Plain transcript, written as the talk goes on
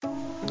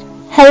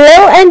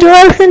Hello and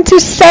welcome to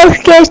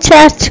Self-Care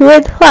Chat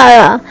with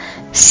Farah,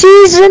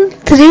 Season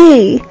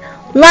 3.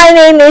 My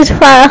name is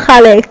Farah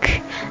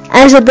Khalik.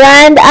 As a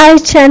brand, I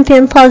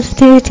champion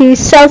positivity,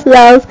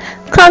 self-love,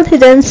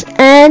 confidence,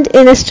 and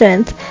inner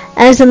strength.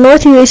 As a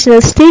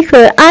motivational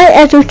speaker, I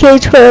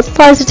advocate for a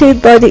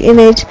positive body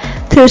image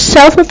through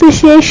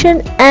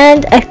self-appreciation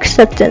and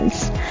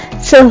acceptance.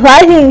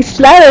 Surviving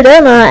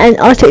scleroderma and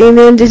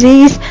autoimmune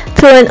disease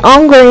through an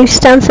ongoing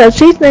stem cell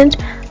treatment,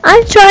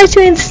 I try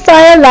to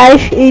inspire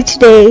life each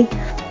day,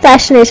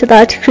 passionate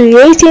about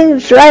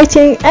creating,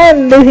 writing,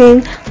 and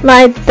living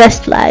my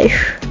best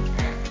life.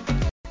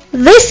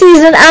 This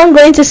season, I'm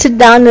going to sit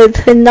down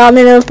with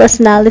phenomenal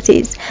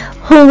personalities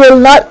who will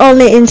not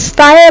only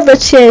inspire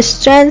but share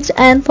strengths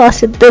and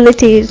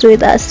possibilities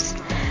with us.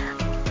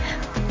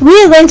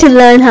 We are going to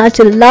learn how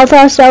to love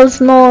ourselves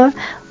more,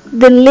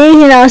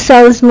 believe in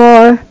ourselves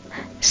more,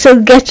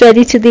 so get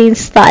ready to be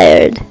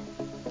inspired.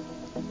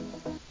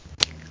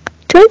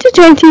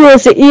 2020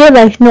 was a year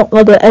like no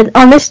other, and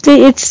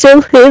honestly it still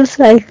feels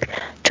like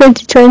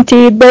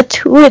 2020,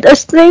 but with a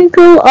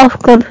sprinkle of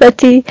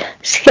confetti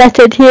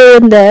scattered here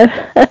and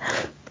there.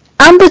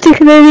 I'm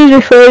particularly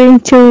referring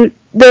to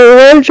the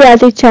World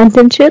Rally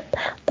Championship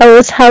that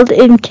was held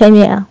in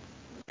Kenya.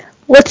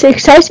 What's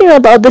exciting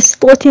about this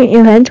sporting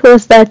event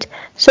was that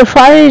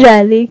Safari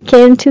Rally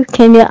came to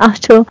Kenya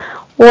after,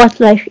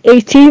 like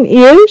 18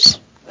 years?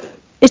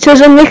 It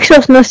was a mix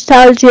of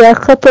nostalgia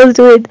coupled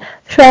with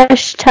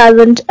fresh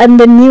talent and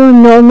the new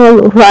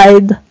normal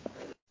vibe.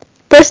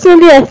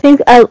 Personally, I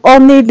think I've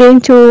only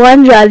been to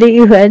one rally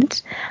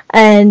event,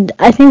 and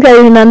I think I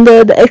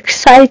remember the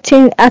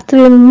exciting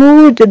April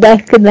mood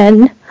back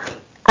then.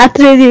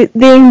 April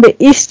being the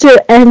Easter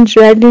and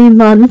rally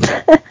month.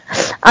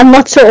 I'm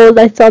not so old,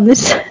 I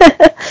promise.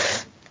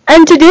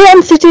 And today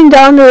I'm sitting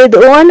down with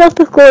one of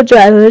the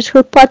co-drivers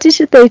who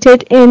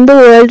participated in the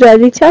World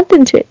Rally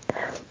Championship.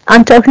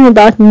 I'm talking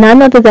about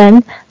none other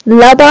than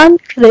Laban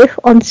Cliff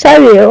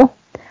Onsario.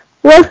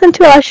 Welcome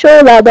to our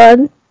show,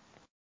 Laban.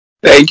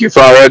 Thank you,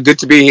 Farah. Good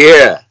to be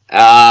here.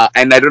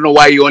 And I don't know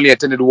why you only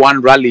attended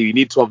one rally. You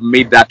need to have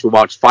made that to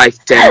about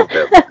 5, 10 of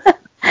them.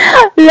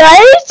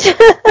 Right?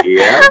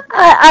 Yeah.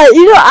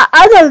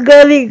 I'm a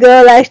girly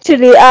girl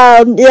actually.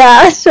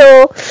 Yeah.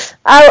 So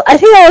I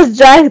think I was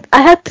dragged.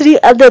 I had three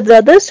other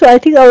brothers, so I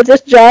think I was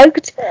just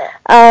dragged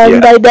Yeah.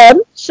 by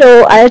them.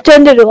 So I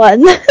attended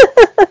one.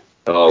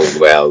 Oh,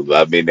 well,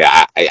 I mean,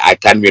 I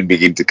can't even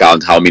begin to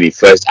count how many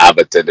first I've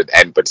attended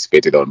and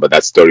participated on, but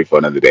that's story for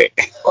another day.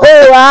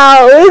 Oh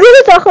wow, we're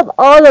gonna talk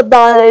all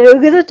about it.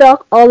 We're gonna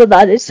talk all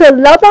about it. So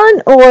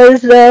Laban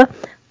was the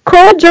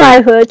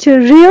co-driver to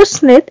Rio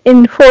Smith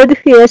in Ford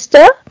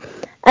Fiesta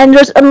and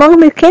was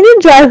among the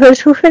Kenyan drivers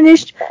who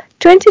finished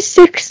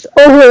 26th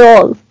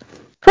overall.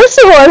 First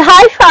of all,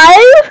 high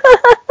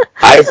five!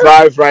 High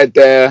five right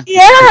there.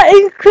 Yeah,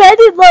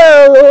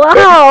 incredible! Thank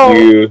Wow!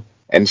 you.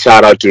 And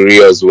shout out to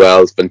Rio as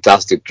well.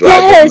 Fantastic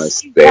driver, I Yes,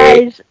 must you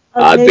say. guys,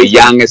 The amazing.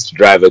 youngest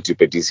driver to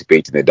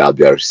participate in the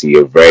WRC,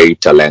 a very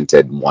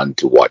talented one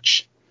to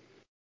watch.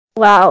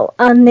 Wow,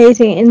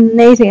 amazing,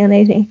 amazing,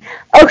 amazing.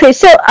 Okay,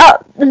 so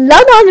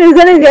Laban, we're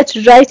gonna get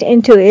right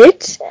into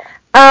it.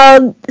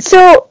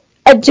 So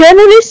a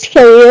journalist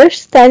career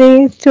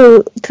spanning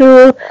through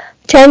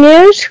 10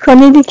 years,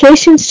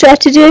 communication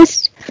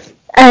strategist,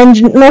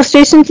 and most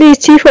recently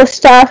chief of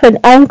staff and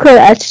anchor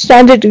at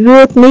Standard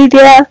Group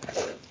Media,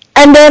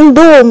 and then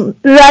boom,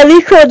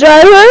 rally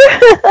co-driver.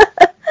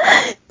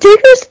 Take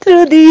us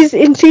through these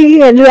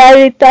intriguing and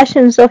varied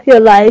passions of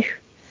your life.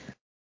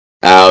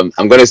 I'm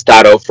going to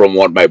start off from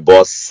what my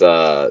boss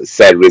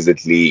said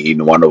recently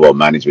in one of our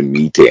management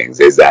meetings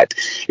is that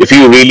if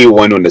you really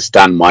want to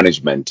understand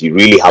management, you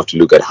really have to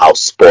look at how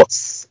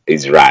sports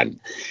is run.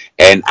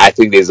 And I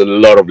think there's a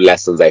lot of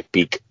lessons I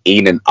pick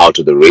in and out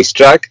of the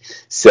racetrack.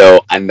 So,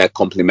 and that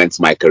complements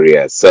my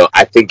career. So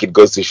I think it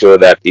goes to show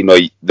that,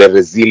 the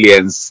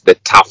resilience, the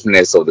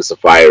toughness of the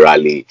Safari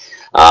Rally,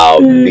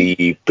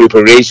 the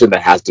preparation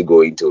that has to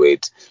go into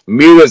it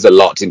mirrors a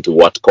lot into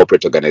what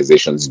corporate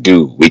organizations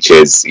do, which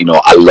is,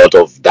 a lot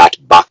of that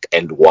back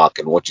end work.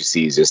 And what you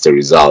see is just a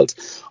result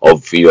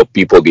of,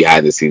 people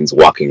behind the scenes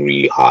working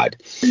really hard.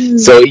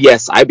 So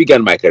yes, I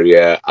began my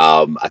career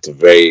at a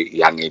very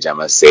young age, I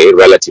must say,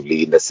 relatively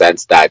in the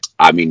sense that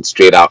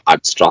straight out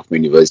at Strathmore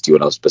University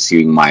when I was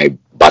pursuing my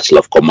Bachelor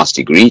of Commerce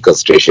degree,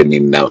 concentration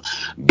in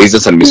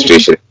business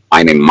administration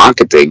and in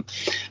marketing.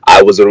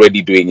 I was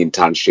already doing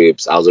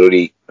internships. I was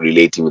already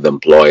relating with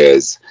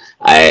employers,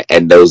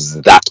 and there was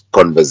that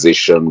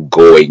conversation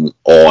going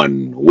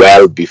on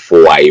well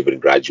before I even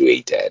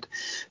graduated.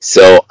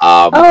 So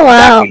Oh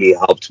that wow. really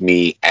helped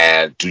me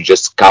to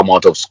just come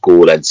out of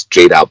school and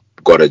straight up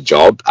got a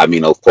job.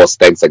 Of course,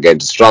 thanks again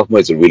to Strathmore.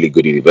 It's a really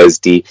good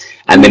university,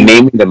 and the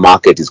name in the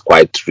market is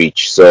quite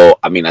rich. So,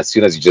 as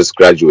soon as you just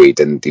graduate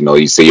and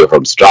you say you're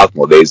from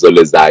Strathmore, there's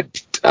always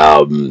that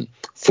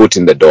foot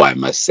in the door. I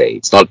must say,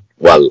 it's not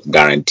well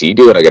guaranteed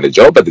you're gonna get a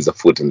job, but there's a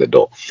foot in the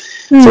door.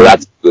 So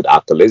that's good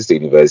accolades to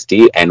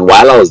university. And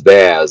while I was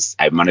there,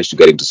 I managed to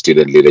get into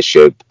student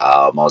leadership.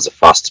 I was the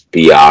first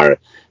PR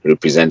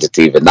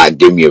representative, and that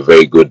gave me a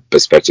very good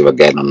perspective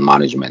again on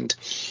management.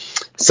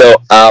 So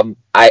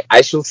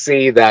I should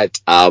say that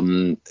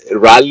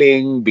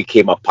rallying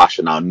became a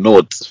passion. Our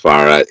notes for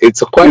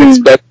it's a quite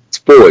expensive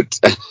sport.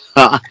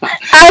 I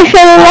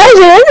can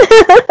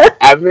imagine.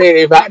 I mean,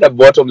 if I had a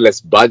bottomless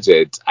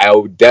budget, I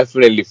would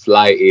definitely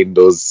fly in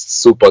those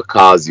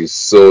supercars you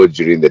saw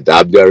during the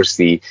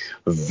WRC.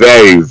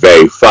 Very,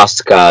 very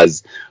fast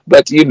cars.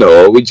 But,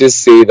 we just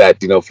say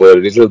that, for a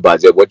little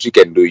budget, what you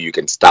can do, you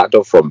can start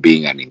off from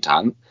being an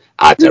intern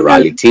at a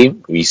rally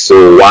team. We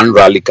saw one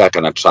rally car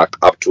can attract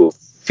up to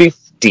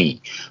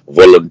 50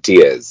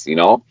 volunteers,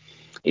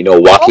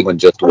 working on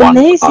just one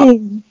car.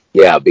 Amazing.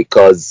 Yeah,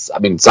 because I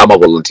mean, some are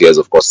volunteers,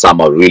 of course, some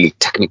are really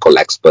technical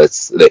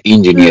experts, the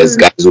engineers,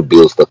 guys who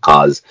build the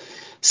cars.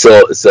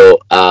 So,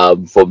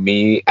 for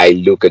me, I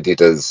look at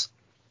it as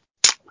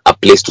a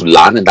place to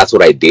learn, and that's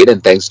what I did.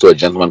 And thanks to a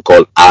gentleman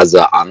called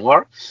Azza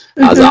Anwar,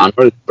 Azza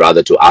Anwar,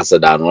 brother to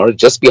Asad Anwar,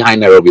 just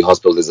behind Nairobi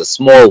Hospital, there's a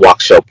small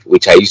workshop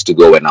which I used to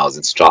go when I was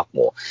in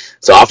Strathmore.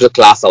 So after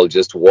class, I'll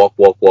just walk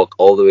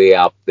all the way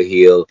up the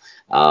hill,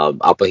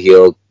 up a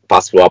hill,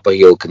 pass through Upper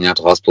Hill,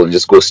 Kenyatta Hospital, and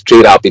just go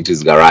straight up into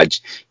his garage,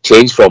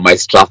 change from my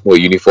Strathmore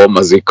uniform,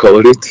 as we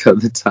called it at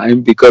the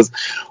time, because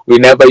we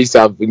never used to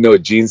have,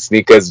 jeans,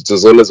 sneakers. It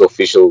was always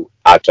official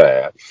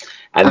attire.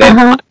 And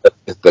then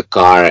the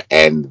car,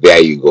 and there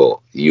you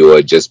go. You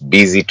are just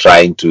busy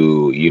trying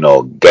to,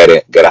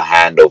 get a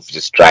hand of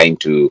just trying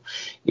to,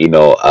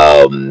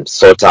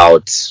 sort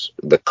out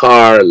the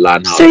car,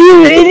 learn how So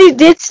you really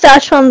did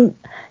start from,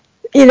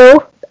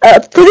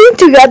 putting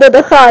together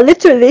the car,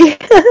 literally.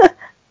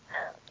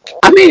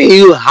 I mean,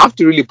 you have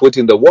to really put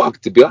in the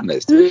work, to be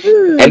honest.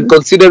 And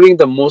considering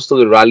that most of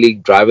the rally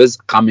drivers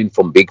come in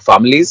from big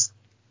families,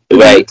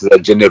 where it's a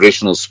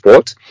generational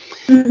sport,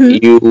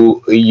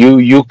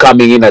 you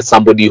coming in as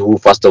somebody who,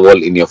 first of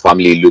all, in your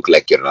family look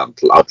like you're an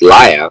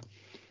outlier,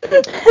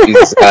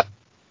 is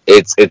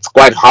it's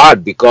quite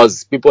hard,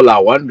 because people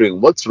are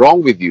wondering what's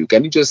wrong with you.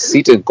 Can you just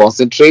sit and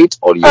concentrate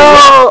on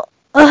your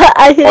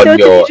I can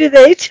totally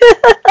relate.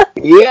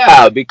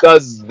 Yeah,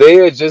 because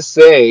they're just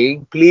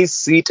saying, please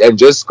sit and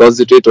just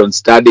concentrate on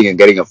studying and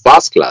getting a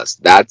first class.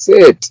 That's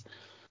it.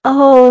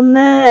 Oh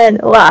man,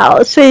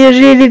 wow. So you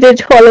really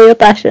did follow your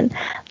passion.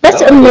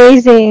 That's Oh, yeah.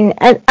 amazing.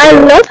 And I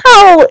love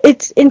how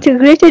it's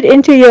integrated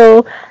into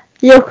your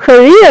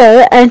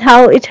career and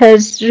how it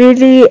has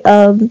really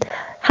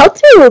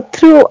helped you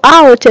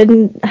throughout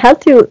and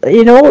helped you,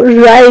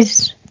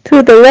 rise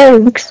through the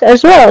ranks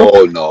as well.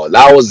 Oh no,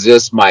 that was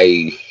just my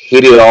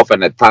hit it off,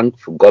 and I thank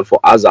God for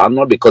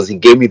Azanor, because he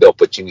gave me the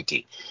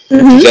opportunity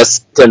to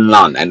just sit and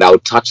learn. And I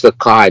would touch the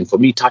car, and for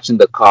me, touching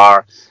the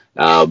car,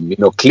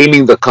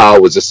 cleaning the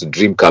car was just a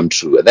dream come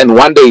true. And then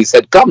one day he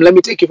said, "Come, let me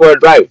take you for a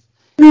drive,"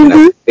 and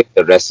I think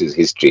the rest is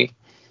history.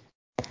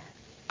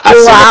 As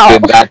soon as Wow. you're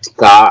in that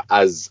car,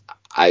 as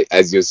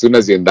soon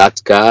as you're in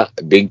that car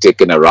being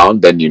taken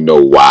around, then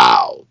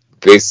wow,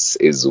 this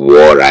is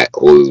what I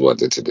always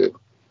wanted to do.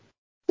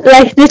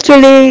 Like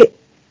literally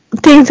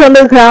things on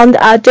the ground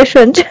are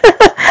different.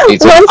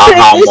 It's an Once you're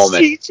in aha the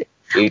moment. street,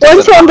 It is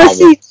once an you're on the aha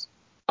moment. seat.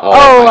 Oh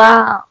My,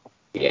 wow.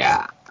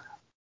 yeah.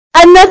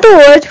 Another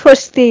word for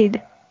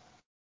speed.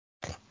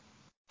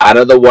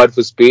 Another word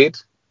for speed?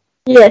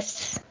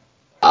 Yes.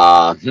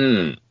 Uh,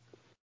 hmm.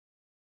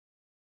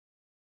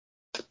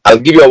 I'll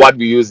give you a word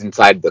we use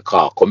inside the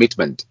car.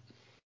 Commitment.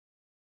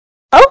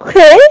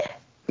 Okay.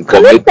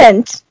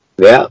 Commitment.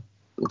 Yeah,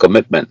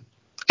 commitment.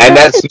 And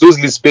that's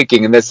loosely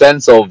speaking in the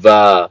sense of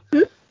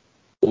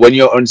when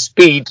you're on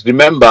speed,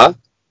 remember,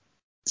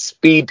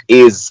 speed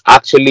is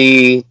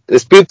actually the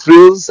speed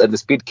thrills and the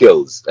speed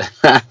kills.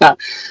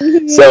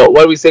 So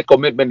when we say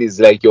commitment is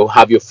like you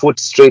have your foot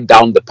straight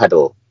down the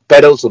pedal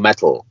to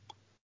metal.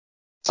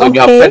 So when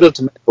you have Okay. pedal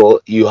to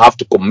metal, you have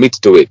to commit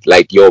to it,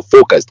 like you're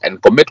focused.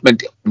 And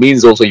commitment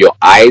means also your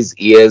eyes,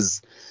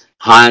 ears,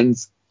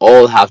 hands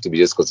all have to be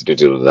just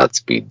concentrated on that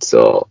speed.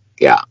 So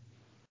yeah,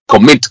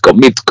 commit.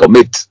 Speed,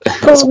 Commit.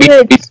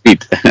 speed,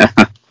 speed.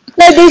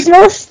 Like there's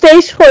no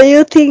space for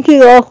you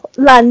thinking of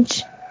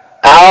lunch.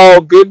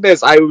 Oh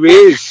goodness, I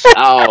wish.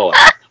 Oh,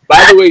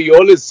 by the way, you're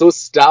always so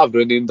starved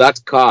when in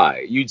that car.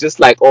 You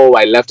just like, oh,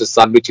 I left a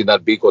sandwich in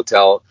that big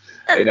hotel.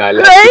 I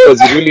left Right?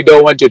 because you really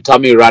don't want your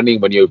tummy running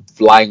when you're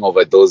flying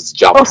over those Of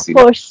jumps.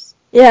 course.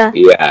 Yeah.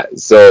 Yeah,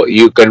 so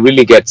you can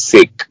really get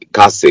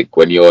car sick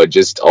when you're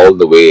just all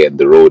the way in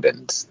the road,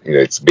 and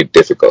it's a bit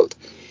difficult.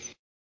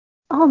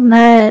 Oh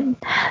man.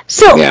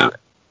 So Yeah.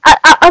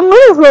 I'm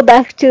gonna go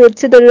back to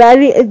the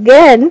rally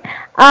again.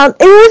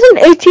 It was an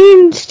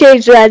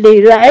 18-stage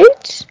rally,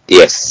 right?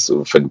 Yes,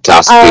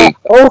 fantastic.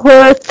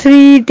 Over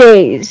 3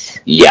 days.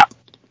 Yeah.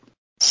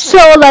 So,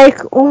 like,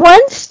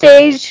 one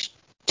stage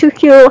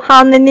took you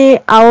how many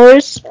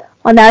hours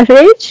on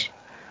average?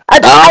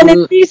 And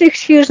Um, please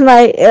excuse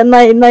my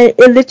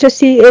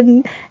illiteracy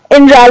in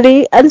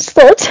rally and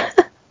sport.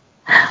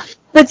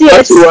 But not to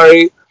yes.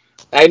 worry.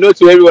 I know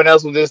to everyone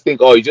else will just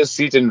think, oh, you just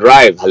sit and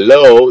drive.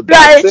 Hello,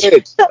 that's Right.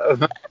 it.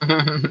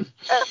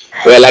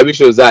 Well, I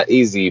wish it was that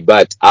easy,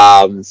 but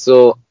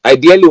so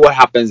ideally, what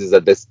happens is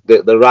that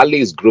the rally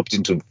is grouped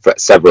into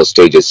several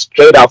stages.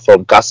 Straight out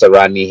from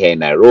Kasarani here in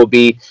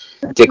Nairobi,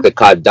 take the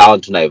car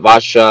down to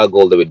Naivasha,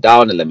 go all the way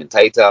down,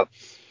 Elementaita.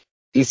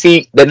 You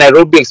see, the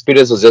Nairobi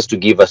experience was just to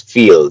give a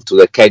feel to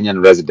the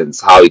Kenyan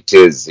residents how it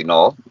is,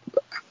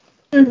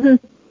 Mm-hmm.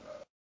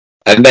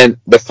 and then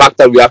the fact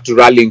that we have to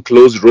rally in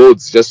closed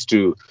roads just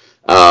to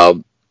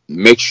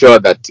make sure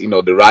that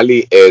the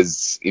rally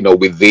is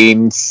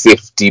within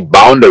safety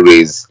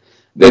boundaries,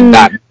 then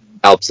that Mm.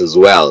 helps as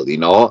well.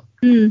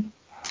 Mm.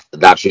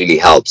 That really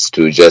helps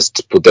to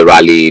just put the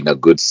rally in a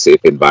good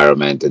safe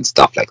environment and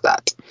stuff like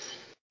that.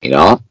 you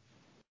know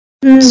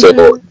so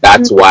Mm-hmm.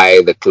 that's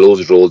why the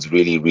closed roads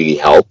really really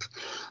help,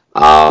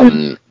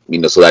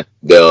 so that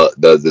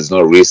there's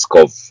no risk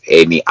of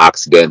any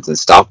accidents and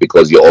stuff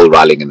because you're all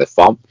rallying in the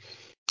farm.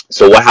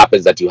 So what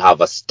happens that you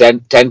have a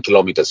 10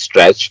 kilometer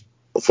stretch,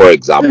 for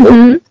example,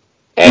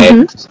 Mm-hmm. Mm-hmm.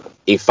 and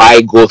if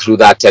I go through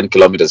that 10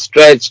 kilometer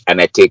stretch and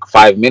I take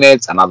 5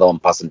 minutes, another one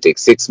person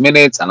takes 6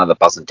 minutes, another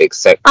person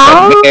takes 10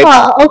 minutes.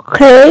 Ah,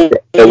 okay.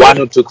 The one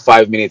who took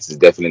 5 minutes is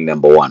definitely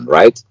number one,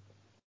 right?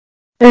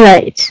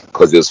 Right.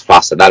 Because he was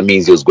faster. That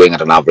means he was going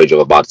at an average of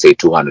about, say,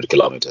 200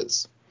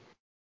 kilometers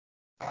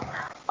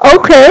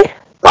Okay.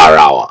 per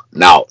hour.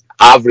 Now,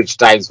 average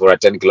times for a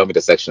 10 kilometer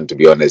section, to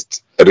be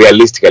honest,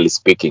 realistically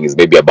speaking, is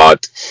maybe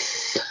about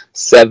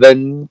 6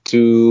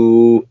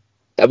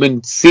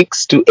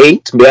 to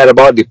 8,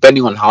 thereabout,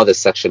 depending on how the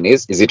section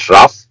is. Is it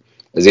rough?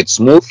 Is it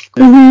smooth?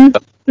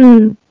 Mm-hmm.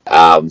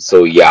 Mm.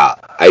 So yeah,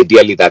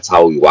 ideally that's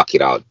how we work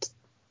it out.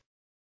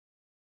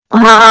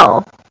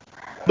 Wow.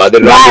 But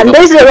the rally, Man,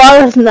 there's a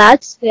lot of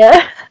nuts there.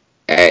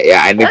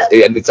 yeah, and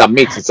it's a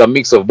mix. It's a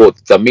mix of both.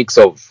 It's a mix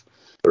of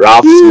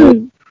rough, smooth.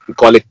 Hmm. We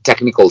call it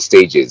technical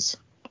stages.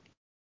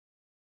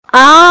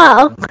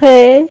 Ah,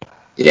 okay.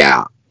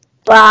 Yeah.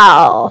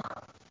 Wow.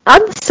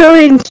 I'm so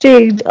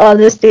intrigued,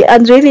 honestly.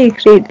 I'm really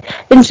intrigued.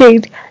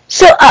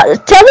 So,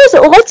 tell us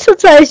what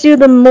surprised you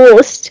the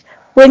most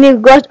when you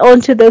got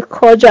onto the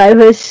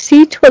co-driver's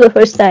seat for the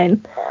first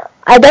time?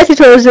 I bet it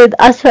was with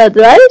Asad,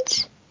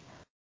 right?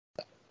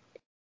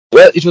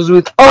 Well, it was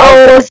with Or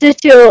Azza. was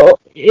it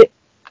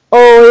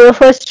your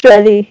first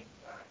rally?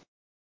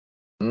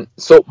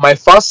 So my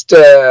first,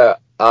 the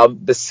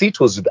seat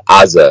was with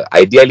Azza.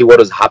 Ideally, what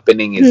was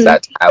happening is Hmm.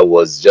 that I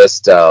was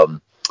just, uh,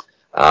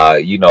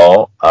 you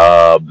know,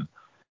 um,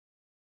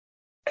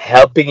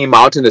 helping him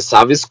out in the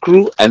service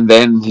crew, and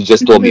then he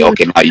just told me, Mm-hmm.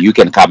 okay, now you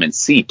can come and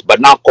sit.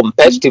 But now,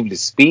 competitively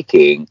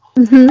speaking,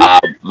 Mm-hmm.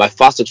 my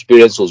first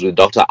experience was with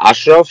Dr.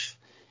 Ashraf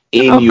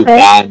in Okay.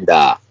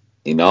 Uganda.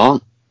 You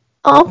know,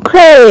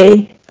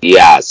 Okay.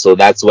 yeah. So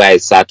that's where I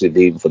sat with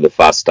him for the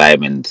first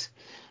time, and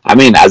I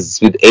mean, as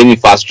with any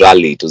first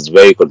rally, it was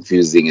very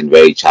confusing and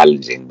very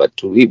challenging, but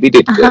we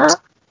did good. Uh-huh.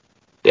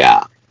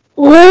 Yeah.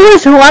 What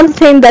was one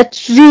thing that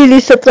really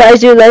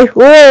surprised you? Like,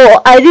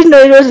 whoa, I didn't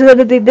know it was going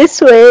to be this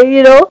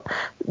way,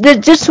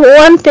 Just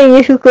one thing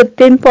if you could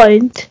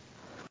pinpoint.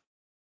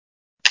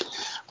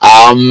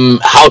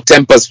 How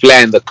tempers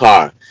flare in the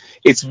car.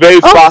 It's very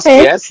fast,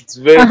 Okay. yes, it's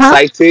very Uh-huh.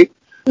 exciting,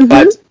 Mm-hmm.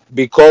 but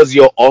because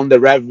you're on the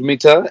rev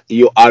meter,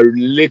 you are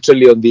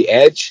literally on the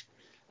edge.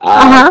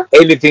 Uh-huh.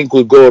 Anything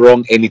could go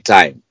wrong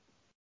anytime.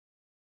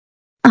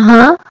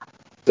 Uh-huh.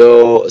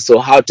 So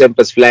how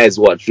tempers flare is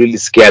what really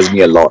scares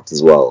me a lot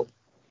as well.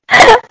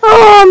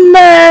 Oh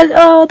man,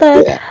 oh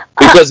that. Yeah,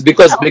 Uh,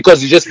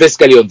 because you're just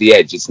basically on the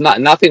edge. It's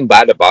not nothing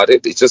bad about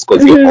it. It's just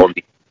because you're mhm. on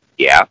the.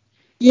 Yeah,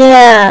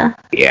 Yeah.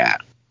 yeah,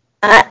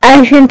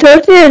 I can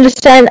totally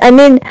understand. I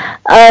mean,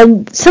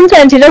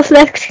 sometimes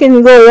flex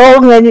can go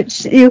wrong, and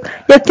you're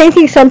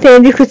thinking something,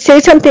 and you could say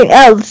something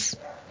else,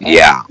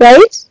 yeah.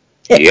 right?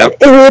 Yep,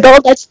 With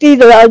all that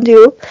speed around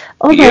you.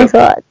 Oh my yep.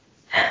 God.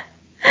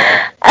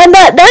 And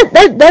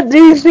that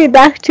brings me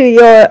back to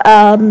your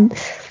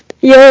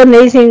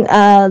amazing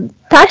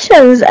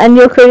passions and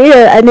your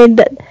career. I mean,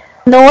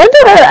 no wonder.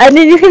 I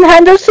mean, you can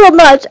handle so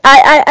much.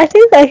 I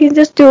think I can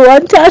just do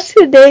one task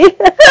a day,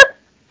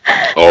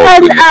 Oh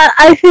and goodness.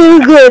 I feel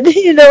good.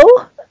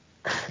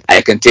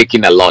 I can take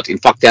in a lot. In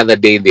fact, the other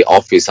day in the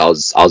office, I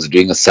was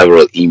doing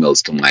several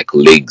emails to my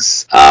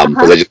colleagues because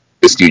Uh-huh. I just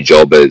this new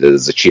job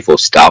as a chief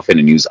of staff and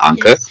a news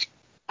anchor Yes.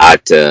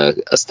 at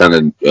a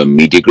standard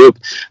media group.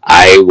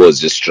 I was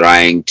just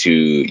trying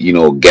to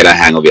get a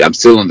hang of it. I'm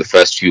still in the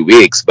first few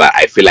weeks, but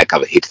I feel like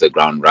I've hit the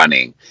ground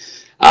running.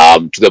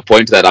 To the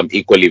point that I'm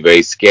equally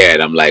very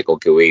scared. I'm like,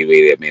 okay, wait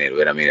a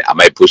minute. Am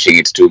I pushing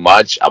it too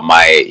much? Am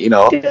I, Too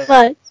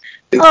much.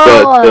 so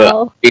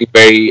Oh.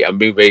 I'm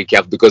being very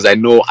careful because I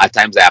know at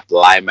times I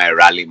apply my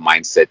rally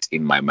mindset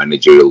in my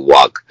managerial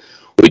work,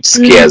 which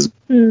scares me,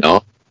 Mm-hmm. you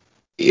know?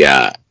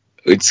 Yeah,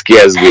 it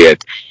scares me.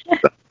 It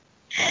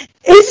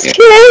Yeah,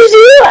 scares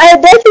you. I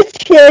bet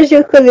it scares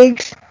your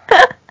colleagues.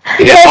 yeah.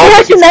 They Oh, have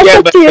but to it match scares.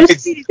 up But to your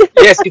it's speed.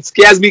 yes, it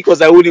scares me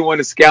because I wouldn't want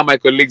to scare my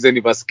colleagues, and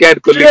if I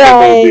scared colleagues, then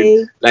they would be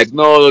Right. like,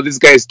 "No, this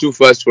guy is too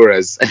fast for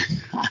us."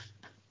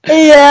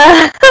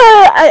 Yeah.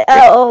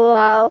 Oh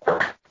wow.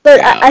 But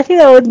Yeah. I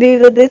think I would need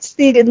this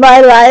speed in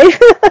my life.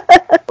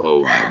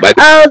 Oh my. But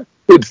it's um,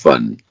 good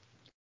fun.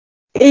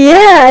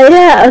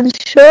 yeah, I'm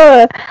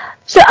sure.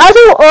 So out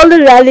of all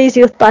the rallies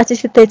you've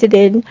participated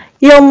in,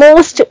 your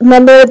most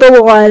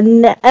memorable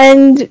one,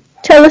 and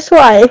tell us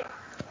why.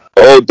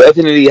 Oh,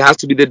 definitely it has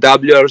to be the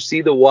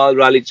WRC, the World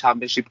Rally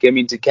Championship came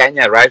into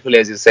Kenya, rightfully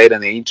as you said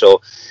in the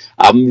intro.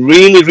 I'm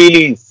really,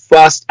 really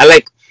first. I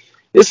like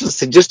this was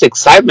just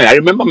excitement. I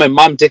remember my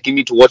mom taking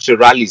me to watch the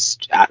rallies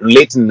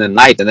late in the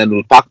night, and then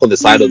we'll park on the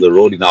side of the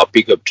road in our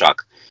pickup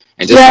truck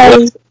and just watch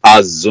Right. the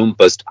cars zoom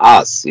past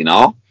us. So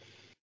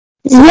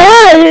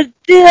Yeah, you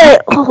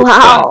did. Oh good fun.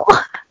 wow.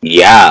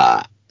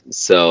 Yeah.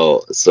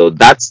 So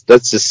that's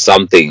just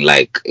something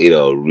like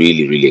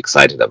really, really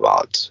excited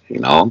about.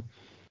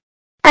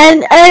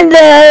 And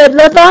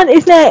Ladan,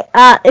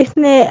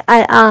 isn't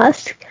I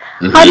ask,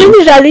 how Hmm.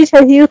 many rallies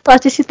have you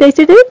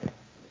participated in?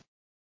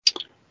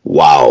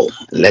 Wow.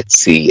 Let's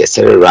see. I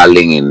started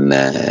rallying in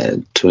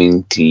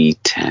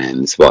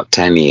 2010. It's about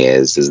 10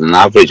 years. There's an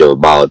average of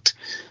about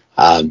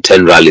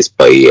 10 rallies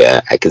per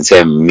year. I can say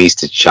I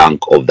missed a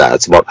chunk of that.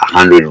 It's about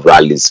 100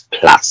 rallies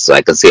plus. So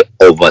I can say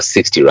over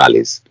 60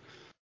 rallies.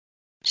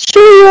 So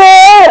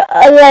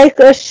you're like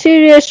a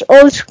serious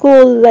old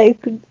school, like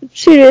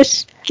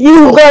serious.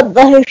 You Oh, got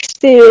the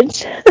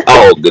experience.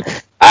 oh, good. You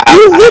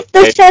I hit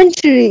the have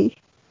century.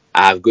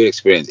 I have good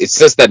experience. It's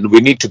just that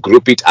we need to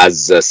group it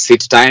as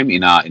sit time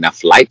in a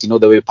flight. You know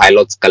the way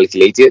pilots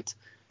calculate it.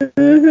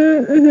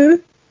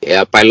 Mhm.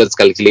 Yeah, pilots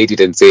calculate it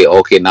and say,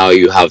 okay, now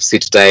you have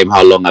sit time.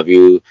 How long have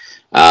you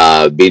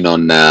been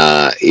on?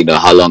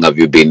 How long have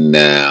you been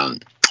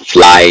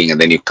flying? And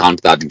then you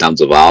count that in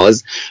terms of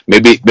hours.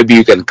 Maybe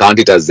you can count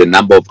it as the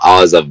number of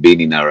hours I've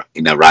been in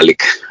a rally.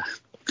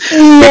 We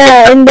can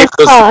Yeah, in the calculate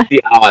those car. 60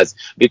 hours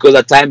because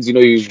at times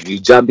you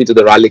jump into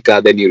the rally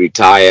car, then you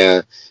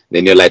retire,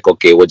 then you're like,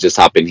 okay, what just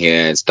happened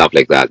here and stuff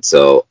like that.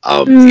 So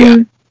yeah.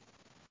 Mm.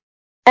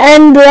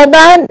 And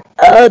Ladan,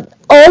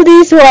 all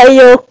these were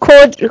your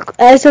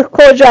as a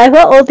co-driver,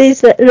 all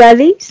these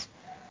rallies?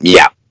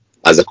 Yeah,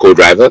 as a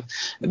co-driver.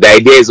 The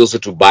idea is also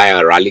to buy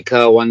a rally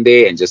car one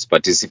day and just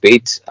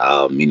participate.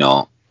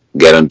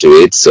 Get onto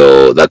it.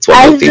 So that's one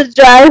of the As things.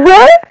 the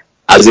driver?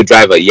 As a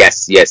driver,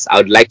 yes, yes, I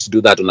would like to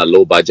do that on a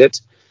low budget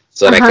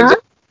so that I can Uh-huh.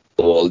 just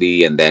go all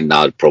the and then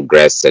I'll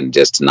progress and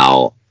just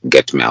now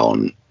get my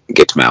own.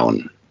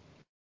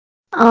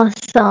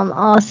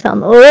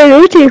 Awesome. We're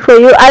rooting for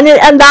you.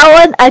 And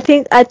that one, I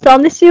think, I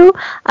promise you,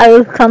 I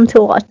will come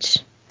to watch.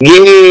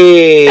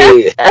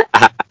 Yay!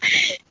 Yeah,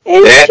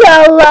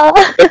 Inshallah.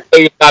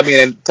 you come in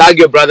and tag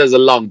your brothers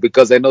along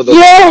because I know they'll.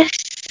 Yes.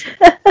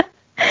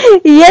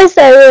 Yes,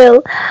 I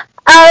will.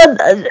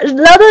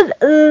 Another,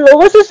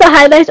 what is the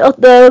highlight of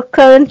the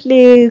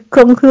currently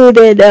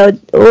concluded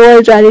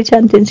World Rally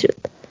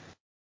Championship?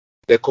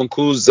 The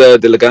concours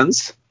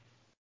d'elegance.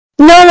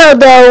 No,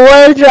 the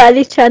World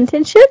Rally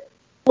Championship.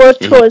 What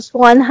Mhm. was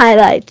one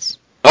highlight?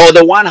 Oh,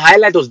 the one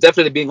highlight was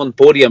definitely being on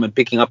podium and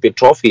picking up your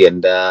trophy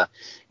and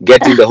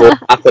getting the whole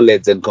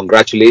accolades and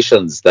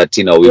congratulations that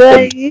we've come to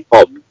Right. the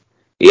top.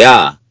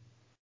 Yeah,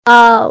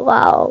 Oh,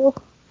 wow.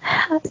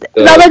 so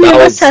Laban, you that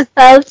must was have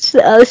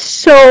felt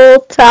so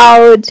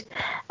proud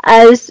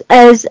as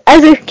a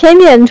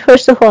Kenyan,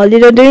 first of all,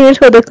 doing it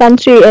for the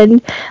country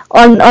and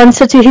on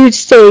such a huge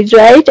stage,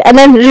 right? And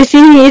then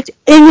receiving it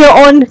in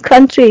your own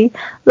country,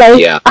 like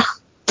yeah,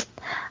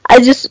 I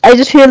just I'm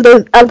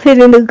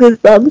feeling the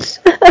goosebumps.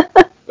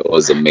 it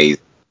was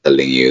amazing.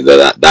 Telling you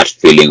that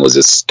feeling was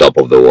just top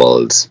of the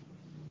world.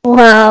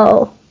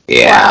 Wow,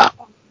 Yeah.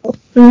 wow.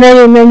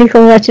 Many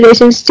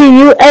congratulations to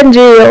you and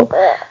Rio.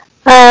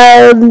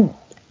 Um,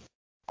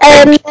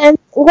 Thank you. and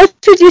what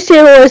would you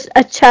say was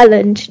a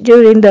challenge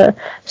during the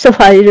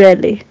Safari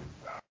Rally?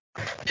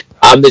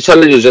 The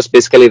challenge was just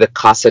basically the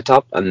car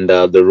setup and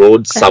the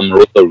roads. Okay. Some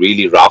roads are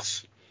really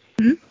rough.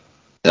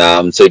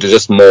 So it was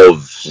just more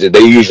of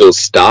the usual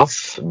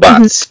stuff,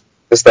 but Mm-hmm.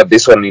 just that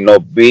this one,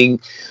 being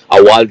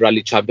a World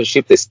Rally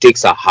Championship, the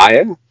stakes are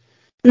higher,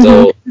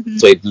 Mm-hmm.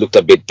 so it looked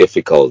a bit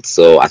difficult.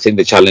 So I think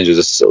the challenge was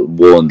just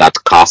more on that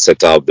car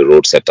setup, the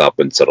road setup,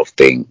 and sort of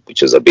thing,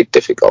 which is a bit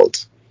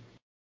difficult.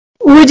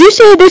 Would you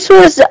say this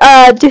was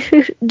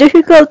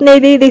difficult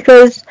maybe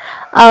because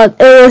it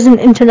was an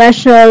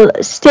international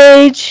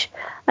stage,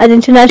 an Yeah,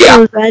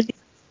 international rally?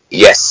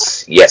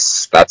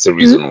 yes, that's the Mhm.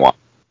 reason why.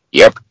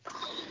 Yep,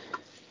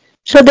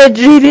 So they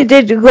really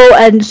did go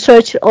and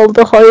search all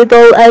the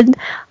horrible and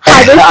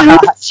hardest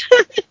routes.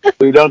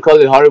 we don't call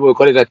it horrible; we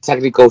call it a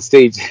technical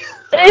stage.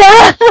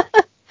 Yeah,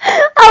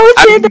 I would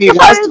I say mean, the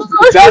it horrible.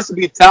 has to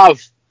be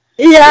tough.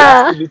 It has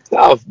Yeah. to be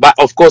tough, but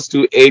of course,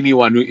 to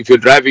anyone, if you're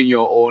driving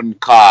your own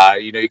car,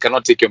 you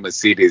cannot take your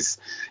Mercedes.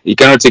 You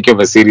cannot take your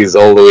Mercedes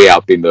all the way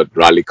up in the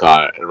rally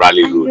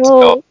I route.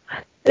 know.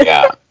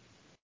 Yeah,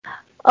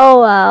 Oh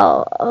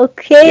wow. yeah.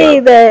 Okay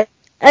then.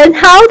 And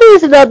how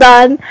does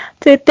Radan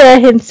prepare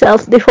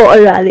himself before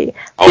a rally,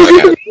 Oh my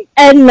God, physically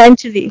and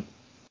mentally?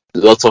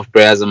 lots of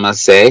prayers, I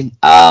must say.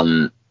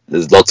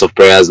 There's lots of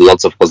prayers,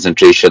 lots of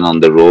concentration on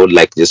the road,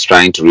 like just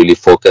trying to really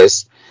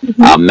focus.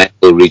 Mm-hmm.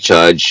 mental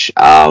recharge.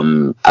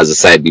 As I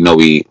said,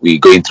 we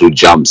going through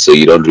jumps, so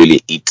you don't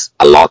really eat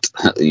a lot.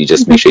 You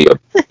just make sure you're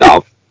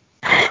off.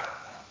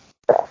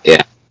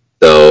 Yeah.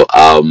 So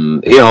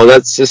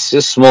that's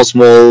just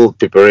small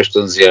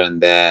preparations here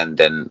and there, and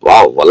then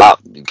wow, voila,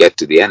 you get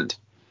to the end.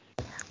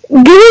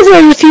 Give us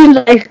a routine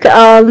like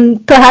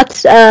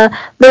perhaps the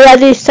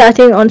rally is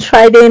starting on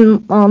Friday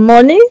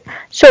morning.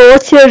 So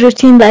what's your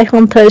routine like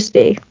on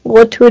Thursday?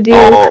 What would you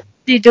Oh,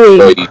 be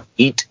so doing?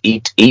 you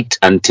eat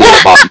until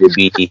about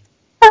maybe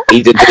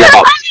eat until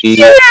about maybe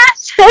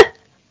Serious?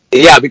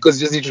 yeah, because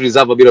you just need to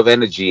reserve a bit of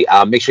energy.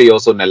 Make sure you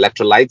also on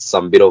electrolytes,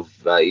 some bit of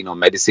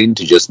medicine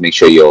to just make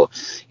sure you're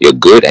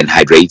good and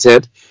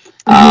hydrated.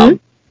 Mm-hmm. Um,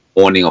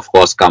 Morning, of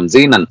course, comes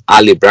in an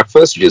early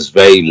breakfast, which is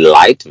very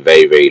light,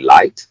 very very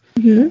light,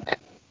 Mm-hmm.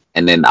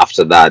 and then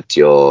after that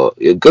you're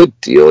good.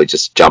 You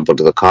just jump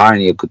into the car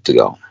and you're good to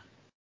go.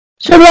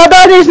 So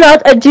Ramadan is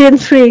not a gym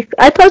freak.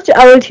 I thought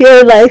I would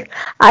hear like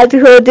I'd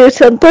hear do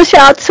some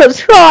push-ups, some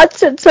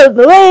squats, and some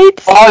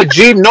weights. Oh,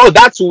 gym? No,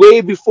 that's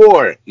way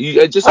before.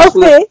 You just for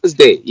the Okay.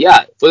 Thursday.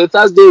 Yeah, for the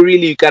Thursday,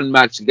 really, you can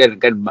match get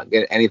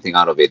anything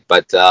out of it.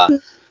 But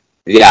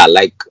yeah,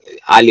 like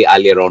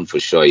earlier on for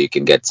sure, you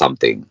can get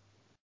something.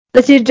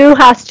 But you do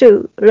have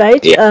to,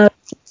 right? Yeah,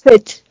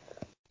 Switch.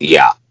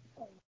 yeah.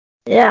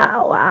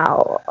 Yeah,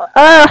 wow.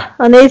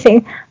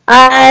 Amazing.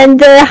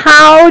 And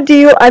how do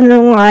you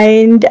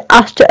unwind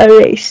after a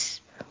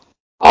race?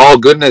 Oh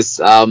goodness.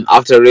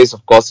 After a race,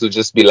 of course, we'll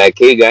just be like,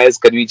 hey guys,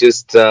 can we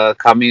just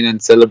come in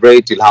and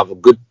celebrate? You'll have a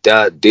good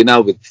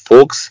dinner with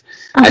folks,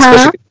 Uh-huh.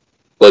 especially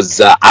because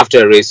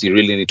after a race, you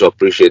really need to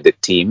appreciate the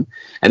team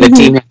and the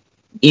Mm-hmm. team,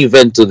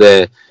 even to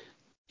the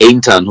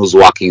intern who's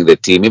working the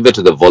team, even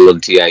to the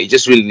volunteer, you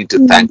just really need to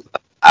Mm-hmm. thank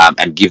them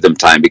and give them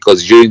time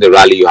because during the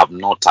rally you have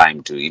no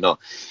time to.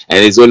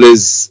 And it's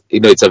always,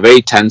 it's a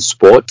very tense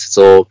sport.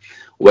 So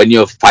when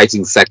you're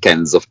fighting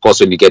seconds, of course,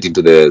 when you get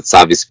into the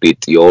service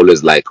pit, you're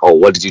always like, oh,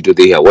 what did you do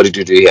here? What did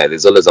you do here?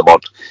 There's always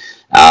about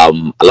a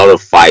lot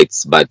of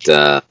fights, but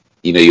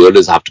you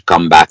always have to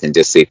come back and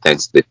just say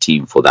thanks to the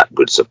team for that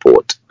good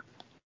support.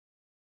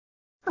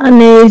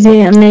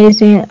 Amazing,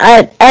 amazing.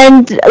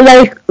 And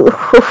like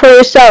for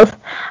yourself,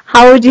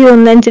 how would you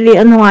mentally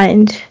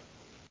unwind?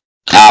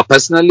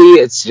 Personally,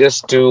 it's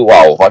just to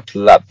wow, what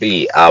will that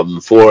be?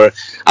 For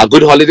a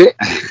good holiday,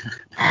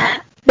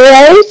 a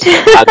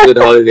Right? good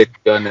holiday. To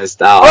be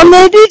honest, Or I'll just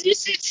maybe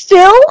just sit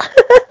still?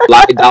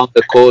 fly down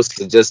the coast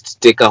to just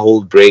take a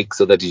whole break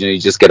so that you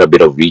just get a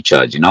bit of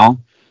recharge. Yeah,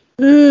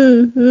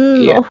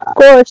 Of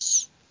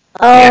course.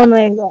 yeah. Oh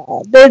my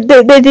God.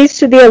 There needs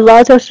to be a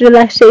lot of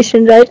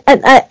relaxation, right?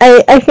 And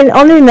I can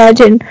only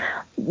imagine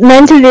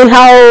mentally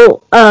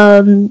how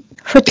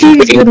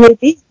fatigued you Wait, may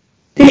be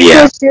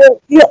yeah. because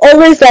you're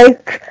always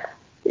like,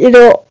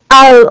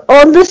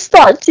 on the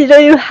spot,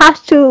 you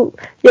have to,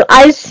 your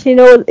eyes,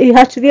 you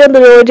have to be on the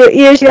road, your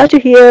ears, you have to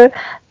hear,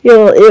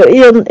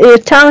 your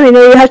tongue,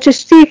 you have to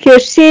speak, you're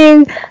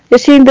seeing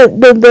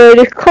the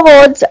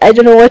records, I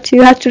don't know what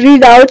you have to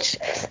read out,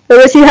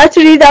 because you have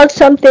to read out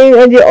something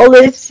and you're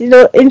always,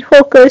 in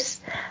focus.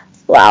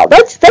 Wow,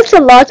 that's a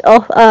lot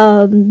of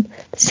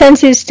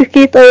senses to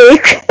keep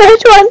awake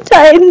at one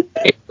time.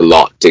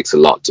 Takes a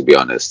lot to be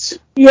honest.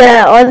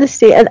 Yeah,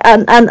 honestly, and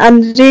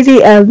I'm really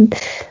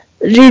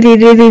really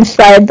really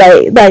inspired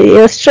by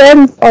your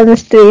strength.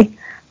 Honestly,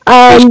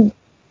 um,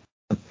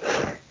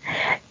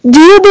 do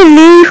you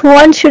believe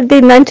one should be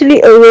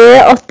mentally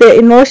aware of their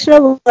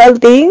emotional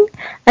well-being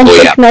and Oh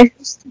yeah. take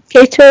measures to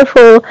cater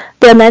for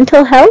their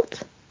mental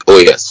health? Oh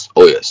yes.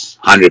 Oh yes.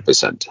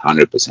 100%.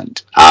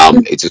 100%.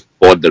 It's a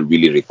sport that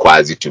really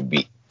requires you to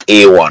be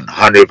A1,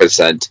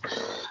 100%.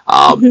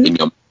 Mm-hmm. In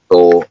your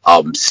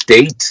mental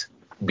state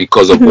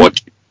because of Mm-hmm.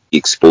 what you're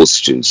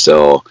exposed to.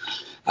 So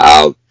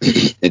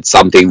it's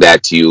something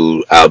that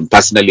you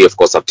personally, of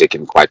course, have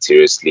taken quite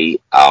seriously.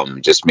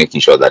 Just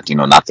making sure that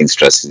nothing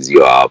stresses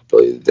you up,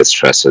 the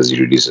stresses,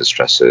 you reduce the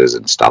stresses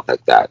and stuff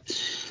like that,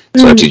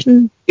 so that you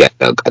Mm-hmm. get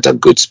at a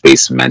good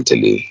space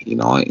mentally. In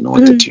order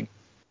Mm-hmm. to,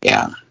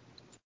 yeah.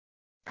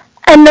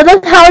 And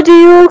then how do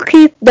you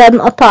keep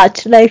them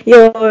apart, like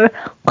your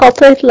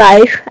corporate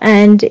life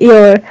and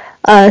your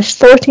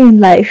sporting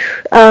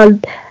life?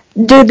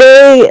 Do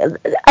they,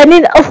 I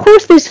mean, of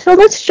course, there's so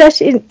much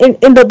stress in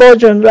the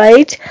boardroom,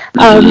 right?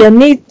 Hmm. There are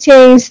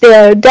meetings,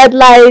 there are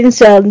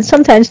deadlines,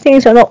 sometimes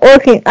things are not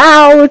working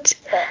out.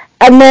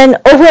 And then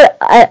over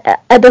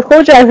at the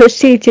co-driver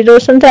seat,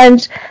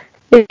 sometimes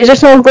you're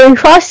just not going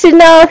fast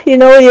enough,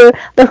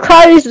 the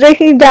car is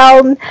breaking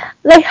down.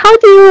 Like, how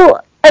do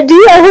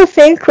you ever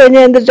think when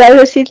you're in the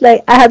driver's seat,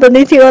 like, I have a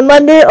meeting on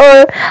Monday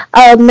or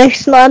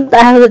next month I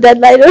have a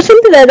deadline or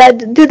something like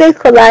that? Do they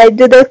collide?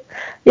 Do they,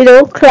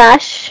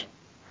 clash?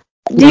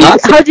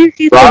 Nothing. How do you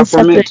keep them Far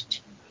from it.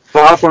 separate?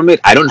 Far from it.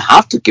 I don't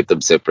have to keep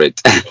them separate.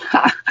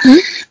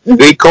 Mm-hmm.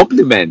 They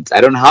complement.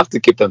 I don't have to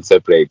keep them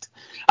separate.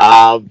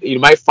 You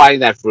might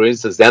find that, for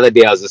instance, the other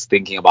day I was just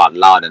thinking about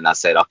loud, and I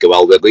said, okay,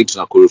 well, we're going to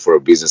Nakuru for a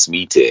business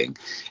meeting,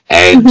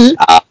 and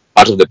Mm-hmm.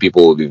 part of the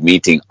people we'll be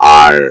meeting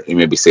are,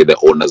 maybe say, the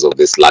owners of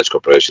this large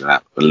corporation.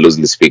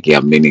 Loosely speaking,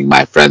 I'm meaning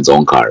my friends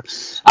Onkar.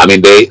 I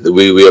mean,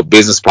 we are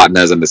business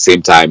partners, and at the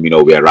same time, we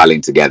are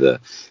rallying together.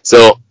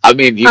 So, I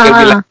mean, you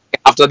can be like,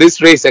 Ah. after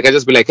this race, I can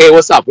just be like, hey,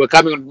 what's up? We're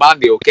coming on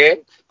Monday, okay?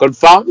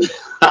 Confirm? So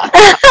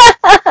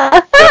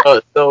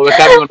we're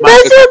coming on Monday, we're That's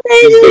coming on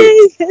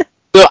Tuesday. amazing.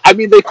 So, I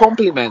mean, they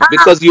complement,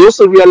 because you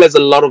also realize a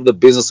lot of the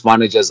business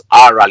managers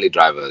are rally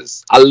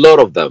drivers, a lot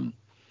of them.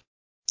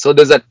 So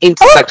there's an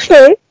intersection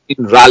Okay.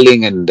 in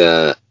rallying and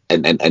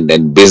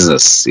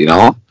business.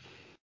 Yeah.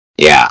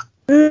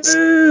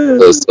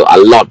 Mm. So a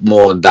lot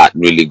more on that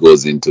really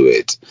goes into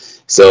it.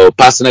 So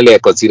personally, I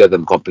consider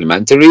them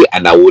complementary,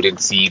 and I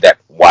wouldn't see that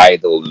why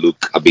they'll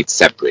look a bit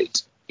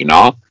separate.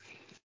 So,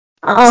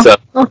 Oh,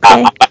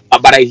 okay.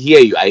 but I hear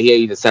you. I hear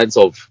you in the sense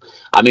of,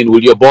 I mean,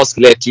 will your boss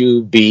let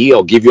you be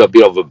or give you a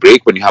bit of a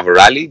break when you have a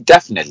rally?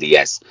 Definitely,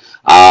 yes.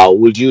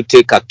 Would you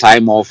take a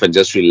time off and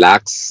just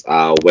relax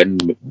when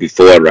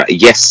before?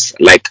 Yes,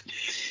 like,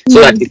 so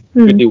that Mm. if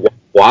you Mm. really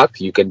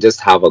work, you can just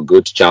have a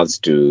good chance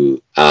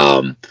to,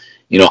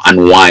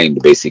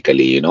 unwind,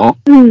 basically.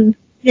 Mm.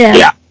 Yeah.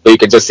 Yeah. So you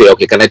can just say,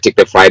 okay, can I take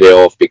the Friday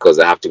off because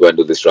I have to go and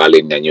do this rally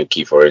in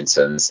Nanyuki, for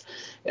instance?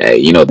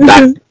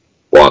 That Hmm.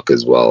 work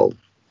as well.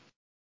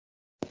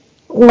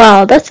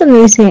 Wow, that's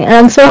amazing.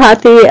 I'm so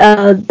happy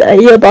that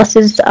your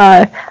bosses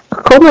are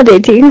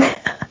accommodating.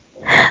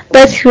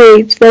 That's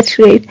great. That's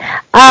great.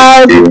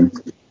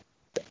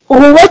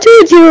 What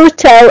would you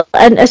tell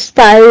an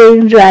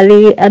aspiring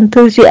rally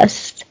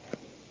enthusiast?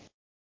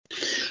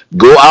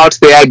 Go out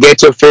there,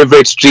 get your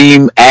favorite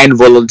stream, and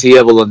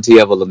volunteer,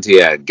 volunteer,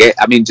 volunteer.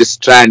 I mean,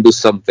 just try and do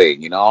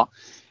something.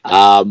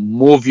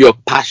 Move your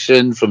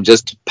passion from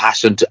just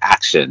passion to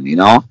action.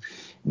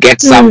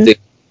 Get Hmm. something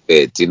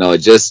it.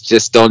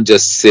 Just don't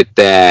just sit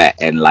there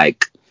and,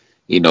 like,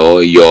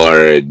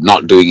 you're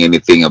not doing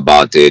anything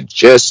about it.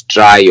 Just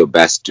try your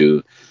best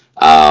to,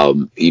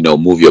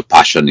 move your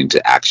passion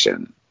into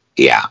action.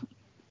 Yeah.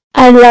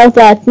 I love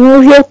that.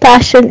 Move your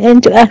passion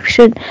into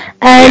action.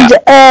 Yeah.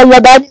 And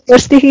Labani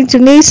was speaking to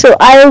me, so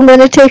I am going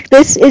to take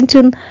this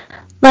into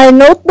my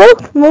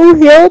notebook.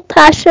 Move your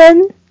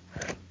passion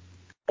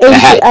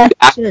into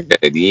action.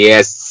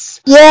 Yes.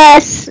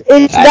 Yes,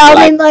 it's I down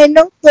like. in my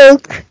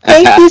notebook.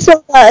 Thank you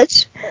so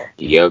much.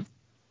 Yep.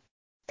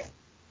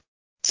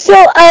 So,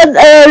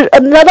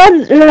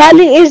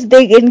 rally is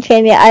big in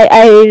Kenya.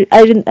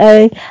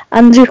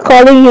 I'm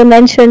recalling you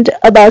mentioned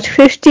about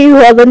 50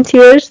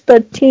 volunteers per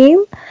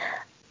team.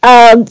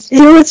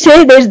 You would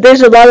say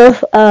there's a lot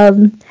of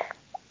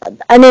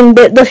I mean,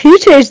 the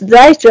future is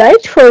bright,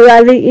 right, for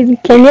rally in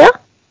Kenya?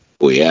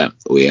 Oh yeah.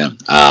 Oh yeah.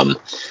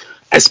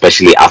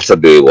 Especially after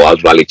the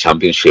World Rally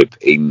Championship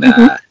in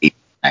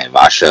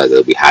Russia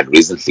that we had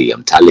recently.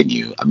 I'm telling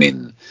you. I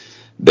mean,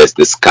 the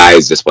sky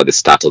is just by the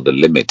start of the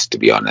limit. To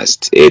be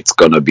honest, it's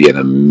gonna be an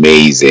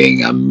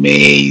amazing,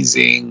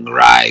 amazing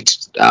ride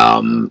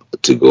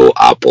to go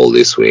up all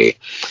this way.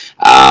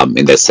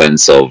 In the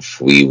sense of,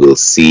 we will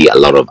see a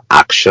lot of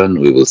action.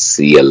 We will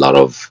see a lot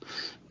of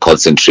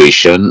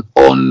concentration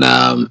on,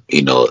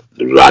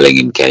 rallying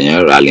in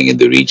Kenya, rallying in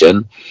the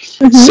region.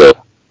 Mm-hmm. So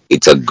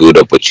it's a good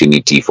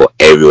opportunity for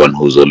everyone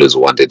who's always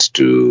wanted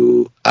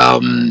to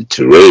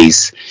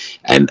race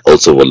and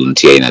also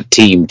volunteer in a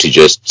team, to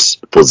just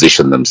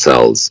position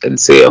themselves and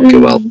say, okay,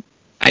 well, Mm.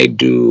 I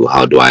do.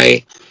 How do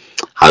I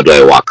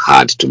work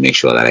hard to make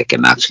sure that I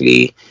can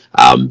actually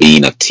be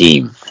in a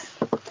team?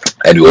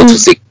 And we also Mm.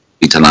 see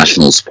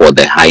international sport,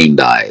 the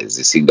Hyundai's,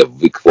 you see the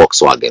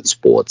Volkswagen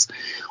Sports,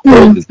 all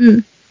Mm. this,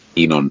 Mm.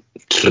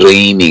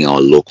 training our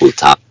local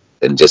talent,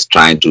 and just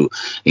trying to,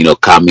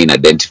 come in,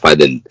 identify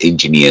the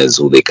engineers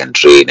who they can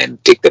train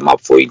and take them up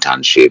for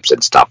internships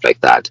and stuff like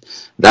that.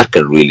 That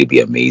can really be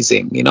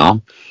amazing.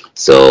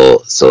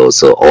 So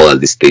all of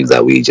these things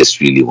that we just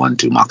really want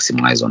to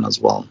maximize on as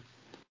well.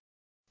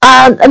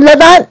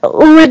 Laban,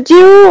 would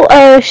you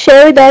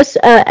share with us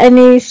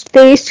any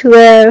space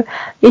where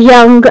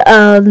young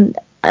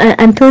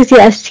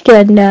enthusiasts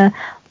can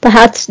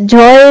perhaps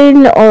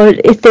join, or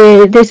if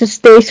there's a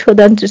space for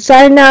them to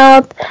sign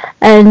up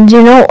and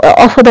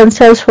offer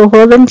themselves for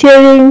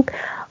volunteering?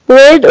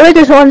 Where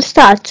does one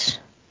start?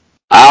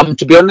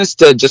 To be honest,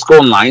 just go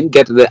online,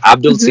 get the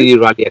Abdul Mm-hmm. City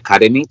Rally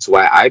Academy. It's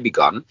where I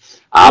began.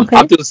 Okay.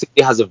 Abdul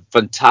City has a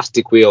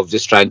fantastic way of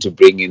just trying to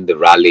bring in the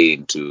rally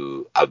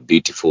into a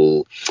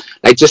beautiful,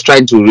 like, just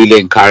trying to really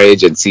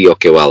encourage and see,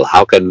 okay, well,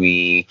 how can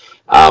we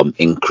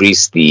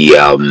increase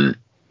the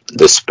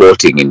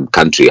sporting in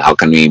country? How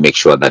can we make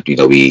sure that,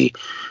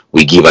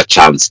 we give a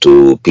chance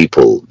to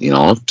people,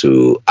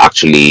 to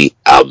actually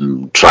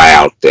try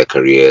out their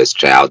careers,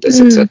 try out their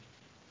success.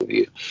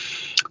 Mm.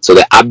 So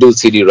the Abdul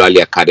City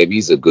Rally Academy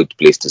is a good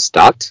place to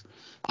start.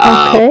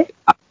 Uh, Okay.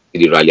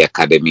 City Rally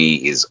Academy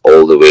is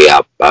all the way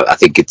up. I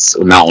think it's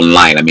now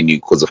online. I mean,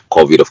 because of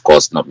COVID, of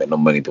course, not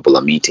many people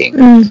are meeting.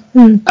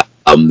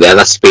 Mm-hmm. The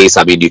other space,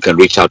 I mean, you can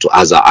reach out to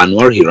Azza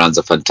Anwar. He runs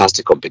a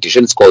fantastic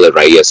competition. It's called the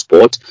Raya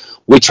Sport,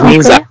 which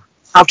means that Okay.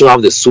 have to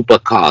have the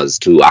supercars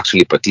to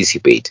actually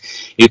participate.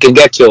 You can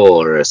get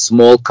your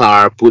small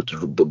car,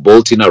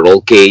 bolt in a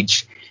roll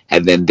cage,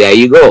 and then there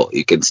you go.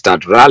 You can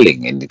start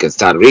rallying and you can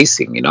start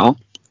racing.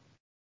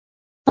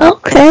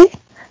 Okay.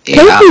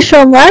 Thank Yeah. you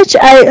so much.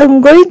 I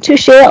am going to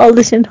share all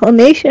this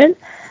information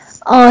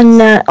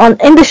on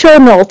in the show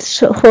notes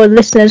for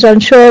listeners. I'm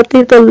sure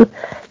people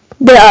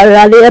they are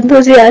rally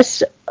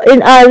enthusiasts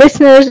in our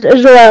listeners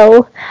as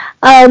well.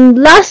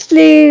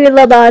 Lastly,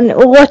 Laban,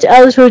 what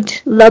else would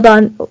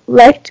Laban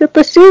like to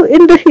pursue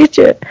in the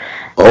future?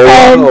 Oh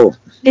And wow.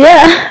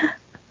 yeah,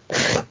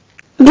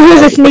 give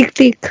us I, a sneak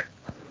peek.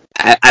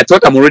 I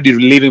thought I'm already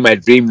living my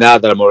dream now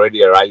that I'm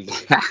already arrived.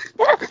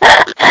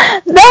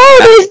 No,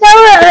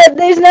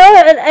 there's no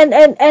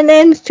an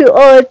end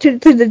to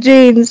to the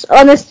dreams.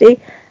 Honestly,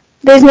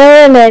 there's no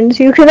an end.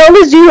 You can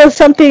always dream of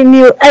something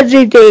new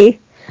every day.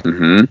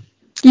 Hmm.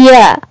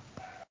 Yeah,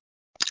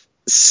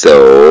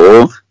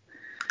 So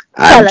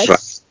I'm tell trying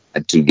us.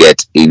 to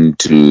get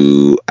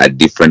into a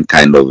different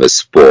kind of a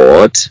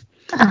sport.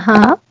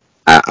 Uh-huh.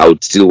 I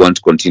would still want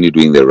to continue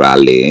doing the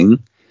rallying,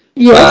 but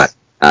Yes.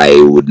 I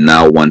would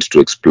now want to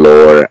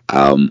explore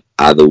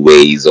other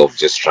ways of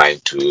just trying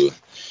to,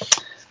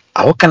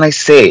 what can I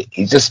say?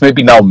 It's just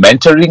maybe now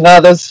mentoring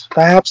others,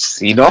 perhaps,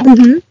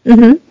 Mhm.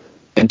 Mhm.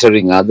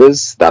 mentoring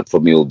others. That for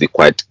me will be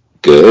quite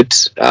good,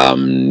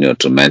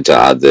 to mentor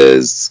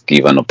others,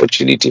 give an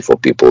opportunity for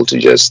people to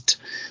just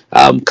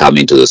come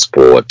into the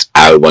sport.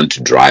 I want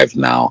to drive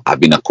now. I've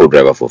been a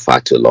co-driver for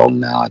far too long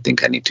now. I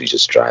think I need to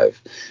just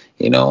drive,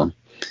 you know.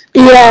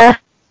 Uh, Yeah.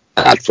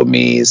 that for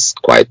me is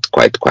quite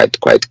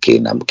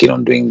keen. I'm keen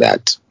on doing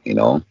that.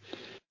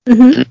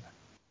 Mhm.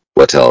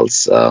 What else?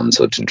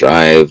 So to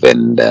drive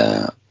and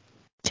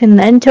To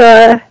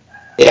mentor.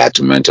 yeah,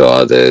 to mentor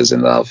others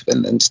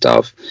and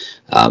stuff.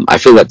 I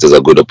feel that there's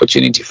a good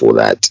opportunity for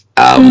that.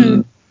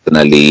 Mm.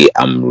 Personally,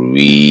 I'm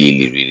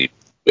really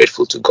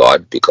grateful to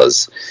God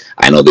because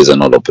I know there's a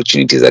lot of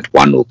opportunities that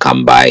one will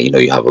come by.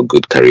 You have a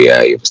good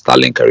career, you have a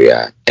sterling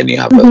career, and you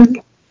have a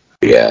Mhm.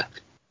 career,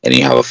 and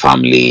you have a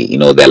family.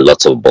 There are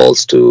lots of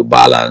balls to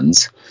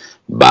balance,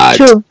 but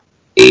True.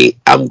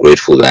 I'm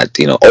grateful that.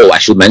 Oh, I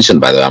should mention,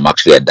 by the way, I'm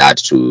actually a dad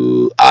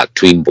to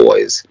twin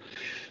boys.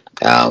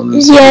 So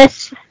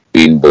Yes.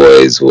 twin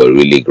boys who are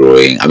really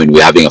growing. I mean,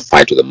 we're having a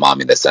fight with the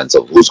mom in the sense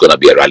of who's going to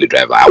be a rally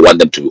driver. I want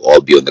them to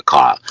all be on the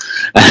car,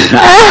 but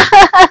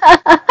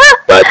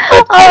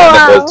I want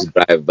them all Oh to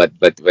drive. But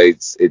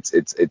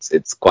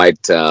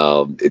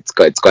it's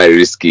quite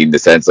risky in the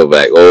sense of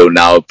like, oh,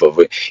 now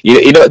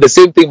the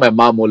same thing my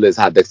mom always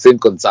had, the same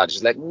concern.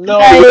 She's like, wow. no,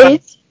 you can't Right.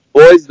 have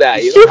boys there.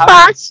 It's too Have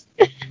fast.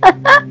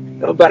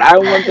 no, but I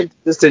want them to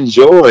just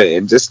enjoy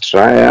and just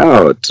try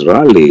out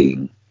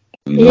rallying.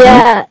 You know.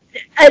 Yeah.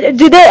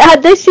 Do they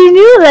have they seen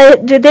you?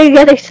 Like, do they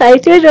get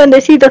excited when they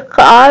see the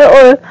car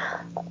or?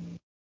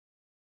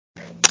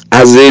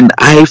 As in,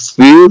 I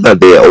feel that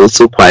they are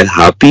also quite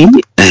happy.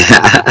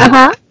 Uh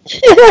huh.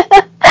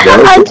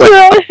 they're also I'm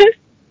quite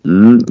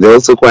sure. they're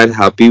also quite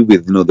happy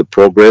with the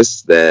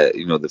progress that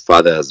the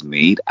father has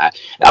made. I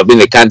mean,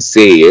 they can't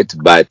say it,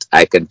 but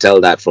I can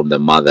tell that from the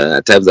mother.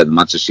 At times, as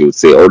much as she would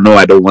say, "Oh no,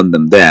 I don't want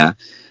them there,"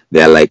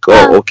 they're like,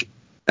 "Oh, okay,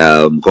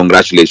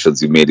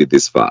 congratulations, you made it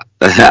this far."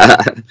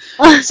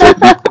 So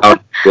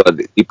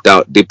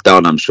deep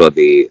down, I'm sure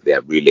they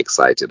are really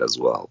excited as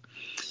well.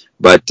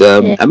 But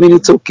Yeah. I mean,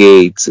 it's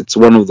okay. It's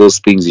one of those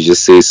things you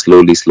just say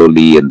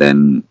slowly, and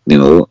then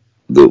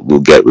we'll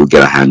get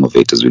a hang of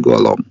it as we go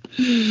along.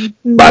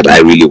 But Mm-hmm. I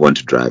really want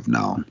to drive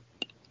now.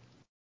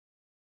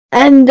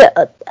 And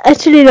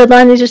actually,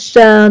 Rabani just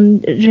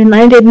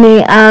reminded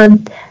me.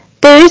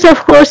 There is, of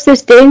course,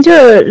 this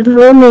danger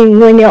looming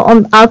when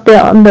you're out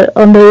there on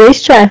the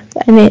racetrack.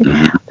 I mean,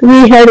 Hmm.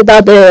 we heard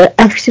about the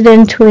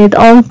accident with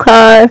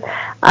Omkar,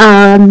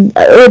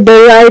 with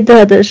the Wright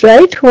brothers,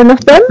 right? One of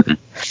them,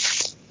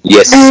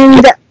 Yes,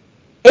 and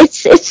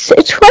yes.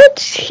 it's quite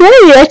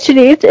scary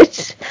actually.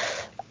 It's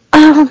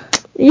um,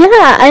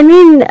 yeah. I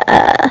mean,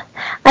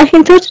 I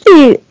can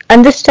totally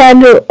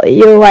understand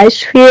your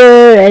wife's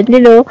fear, and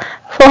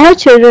for her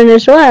children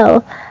as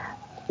well.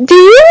 Do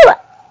you,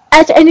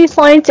 at any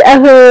point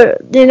ever,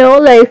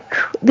 like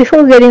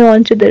before getting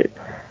on to the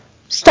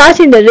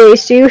starting the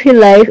race, do you feel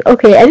like,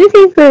 okay,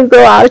 anything could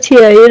go out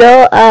here,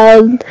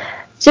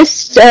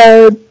 just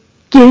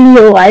giving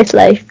your wife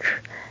like,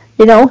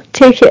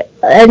 take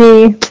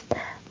any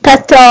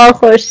pep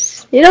talk or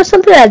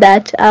something like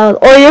that,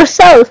 or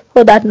yourself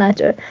for that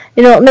matter.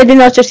 Maybe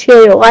not just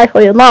hear your wife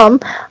or your mom,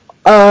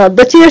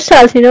 but to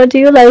yourself, do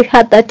you like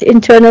have that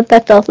internal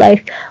pep talk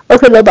like,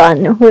 okay,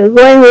 Laban,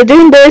 we're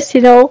doing this,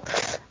 it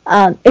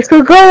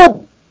could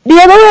go the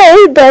other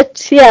way,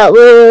 but yeah,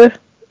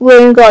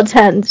 we're in God's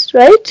hands,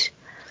 right?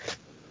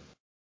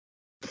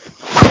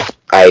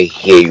 I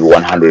hear you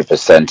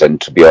 100%. And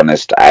to be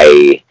honest,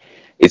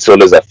 it's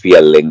always a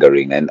fear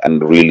lingering, and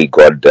really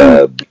God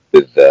Mm.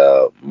 with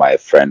my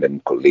friend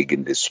and colleague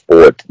in this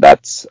sport.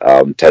 That's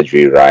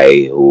Tajri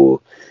Rai,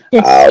 who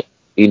Yes.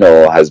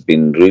 uh, has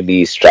been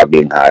really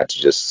struggling hard to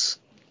just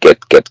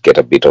get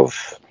a bit of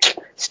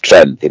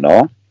strength.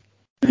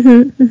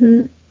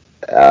 Mm-hmm.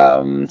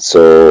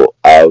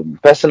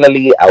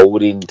 Personally, I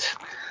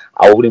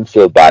wouldn't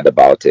feel bad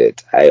about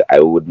it. I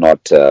would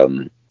not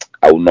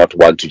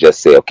want to just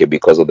say, okay,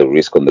 because of the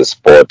risk on the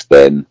sport,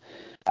 then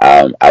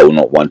I would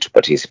not want to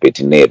participate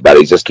in it. But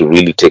it's just to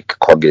really take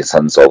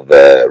cognizance of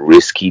the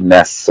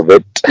riskiness of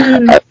it,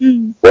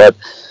 Mm-hmm.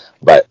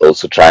 but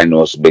also try and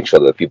also make sure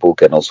that people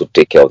can also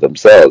take care of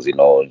themselves.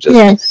 Just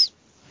Yes.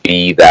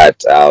 be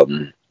that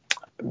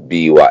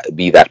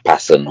be that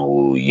person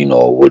who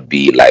would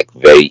be like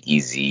very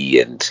easy,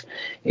 and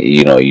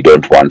you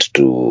don't want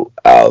to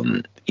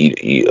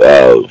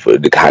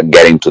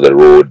getting to the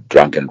road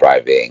drunk and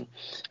driving,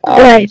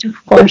 Right, of getting to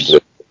course.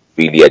 the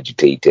really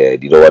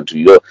agitated. You don't want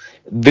to,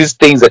 these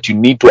things that you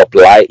need to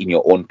apply in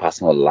your own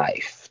personal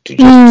life to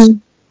just Mm.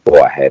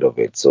 go ahead of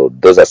it. So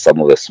those are some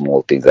of the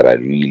small things that I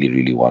really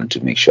really want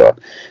to make sure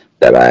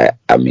that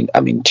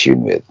I'm in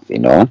tune with.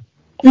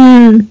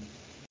 Mm.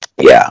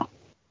 Yeah.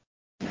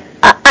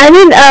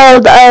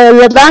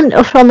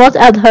 Laban, from what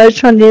I've heard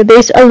from you,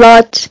 there's a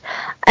lot,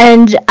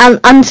 and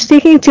I'm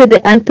speaking to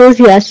the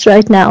enthusiasts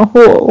right now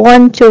who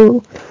want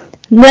to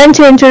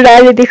venture into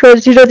rally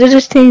because they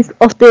just think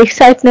of the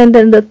excitement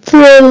and the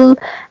thrill,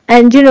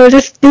 and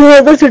just being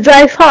able to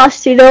drive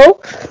fast.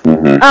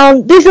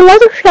 Hmm. There's a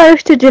lot of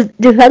character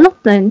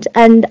development,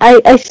 and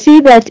I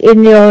see that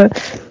in your.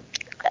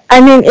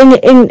 I mean,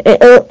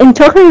 in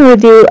talking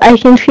with you, I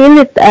can feel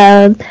it.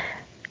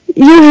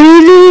 You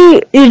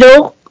really,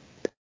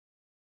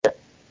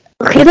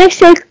 can I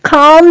say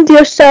calmed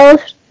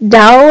yourself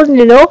down,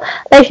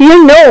 like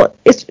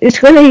it's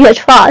gonna get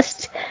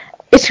fast,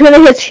 it's gonna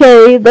get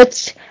scary,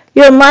 but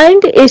your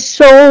mind is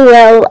so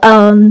well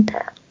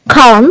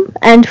calm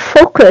and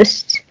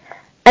focused,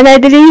 and I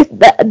believe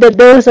that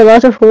there was a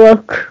lot of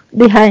work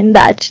behind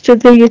that to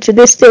bring you to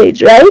this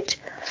stage, right?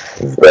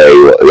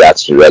 Very well.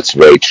 That's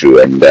very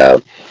true, and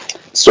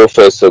so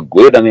far so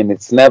good. I mean,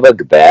 it's never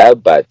there,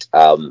 but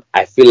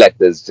I feel like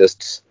there's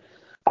just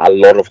a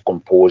lot of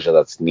composure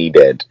that's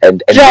needed,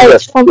 and these are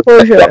Right, skills that you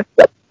composure.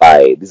 actually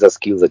apply. These are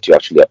skills that you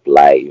actually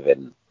apply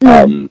even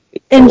Mm.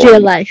 in In your real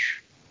own.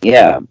 life.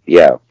 Yeah,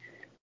 yeah.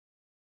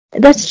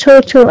 That's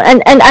so true,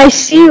 and I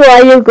see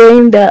why you're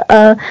going the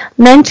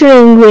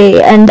mentoring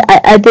way, and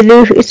I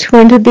believe it's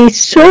going to be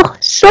so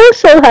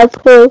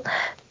helpful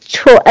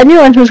for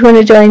anyone who's going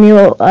to join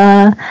you,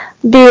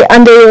 be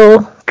under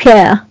your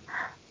care.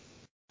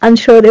 I'm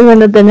sure they're going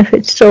to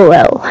benefit so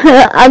well.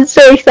 I'm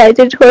so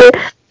excited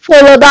for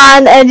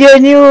Laban and your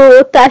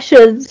new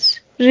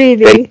passions, Thank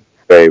really. you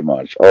very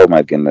much. Oh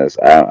my goodness,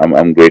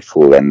 I'm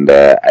grateful, and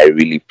I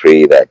really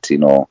pray that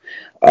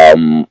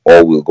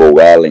all will go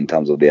well in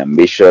terms of the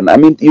ambition. I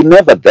mean, you're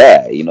never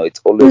there.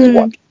 It's always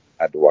Mm.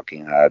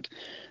 working hard,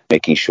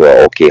 making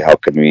sure. Okay, how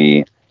can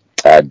we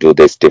do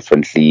this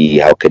differently?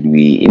 How can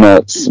we,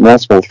 small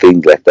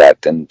things like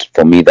that. And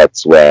for me,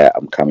 that's where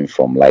I'm coming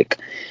from. Like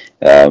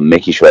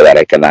making sure that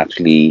I can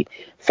actually,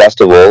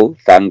 first of all,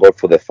 thank God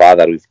for the far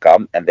that we've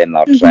come, and then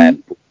I'll try Mm-hmm.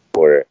 and put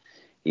for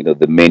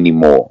the many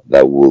more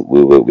that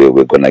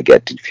we're gonna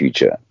get in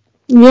future.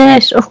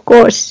 Yes, of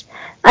course.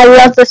 I Yeah.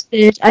 love the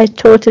spirit. I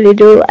totally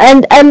do.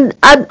 And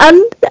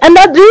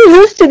that brings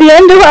us to the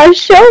end of our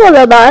show,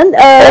 Laban.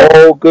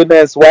 Oh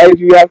goodness, why do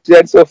you have to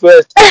end so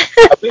first?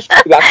 I wish we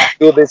could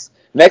actually do this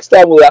next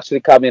time. We'll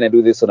actually come in and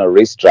do this on a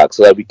racetrack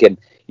so that we can,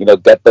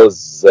 get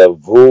those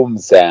vroom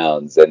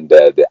sounds and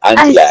the I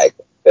anti-lag,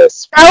 the That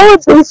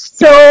speeds. would be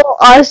so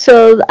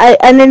awesome.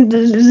 I mean,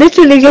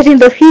 literally getting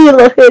the feel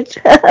of it.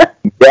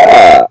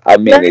 Yeah, I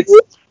mean, Right? it's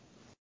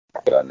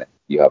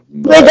you have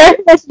no But idea.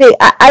 definitely,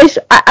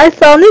 I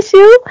promise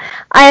you,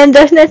 I am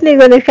definitely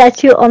going to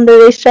catch you on the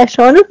racetrack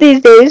one of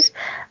these days.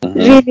 Hmm.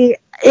 Really,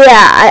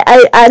 yeah.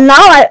 I now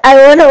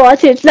I want to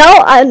watch it. Now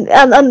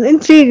I'm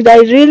intrigued. I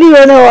really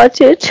want to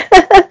watch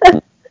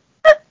it.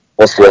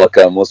 Most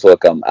welcome, most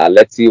welcome.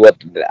 Let's see what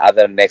the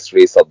other next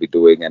race I'll be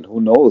doing, and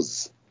who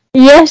knows?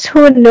 Yes,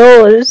 who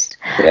knows?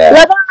 Yeah.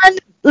 Laban,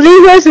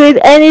 leave us with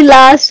any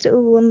last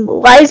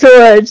wise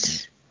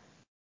words.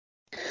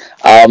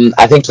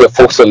 I think to the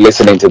folks who are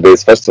listening to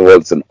this, first of all,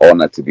 it's an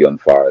honor to be on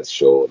Farah's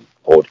show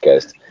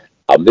podcast.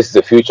 This is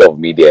the future of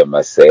media, I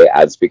must say.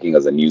 And speaking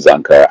as a news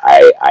anchor,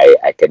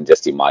 I can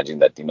just imagine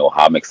that,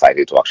 how I'm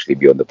excited to actually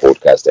be on the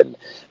podcast and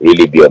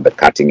really be on the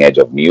cutting edge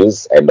of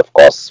news and, of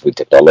course, with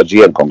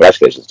technology. And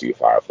congratulations to you,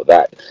 Farah, for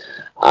that.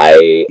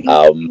 I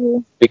Thank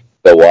you. picked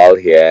the world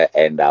here,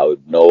 and I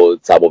would know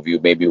some of you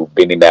maybe who've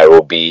been in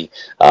Nairobi,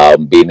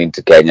 been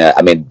into Kenya.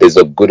 I mean, there's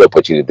a good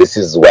opportunity. This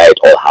is where it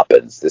all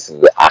happens. This is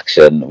the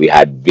action. We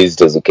had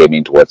visitors who came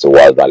in towards the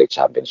World Rally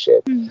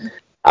Championship,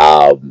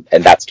 and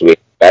that's to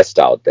invest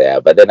out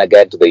there. But then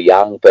again, to the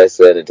young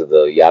person, and to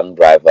the young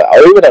driver, or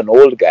even an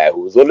old guy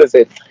who's always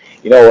said,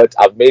 you know what,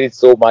 I've made it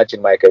so much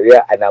in my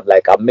career, and I'm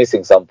like, I'm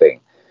missing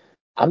something.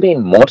 I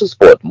mean,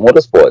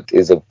 motorsport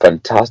is a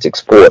fantastic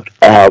sport.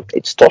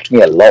 It's taught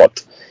me a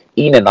lot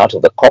in and out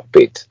of the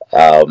cockpit.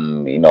 I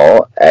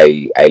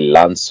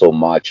learned so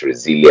much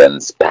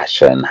resilience,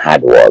 passion,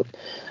 hard work.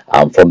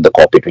 from the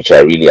cockpit, which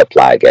I really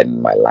apply again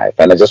in my life.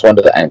 And I just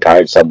wanted to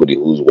encourage somebody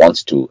who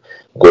wants to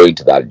go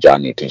into that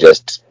journey to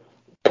just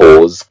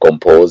pause,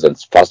 compose, and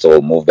first of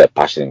all move their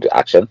passion into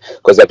action.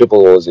 Because there are people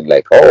who always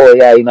like, oh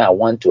yeah, I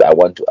want to, I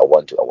want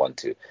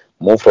to.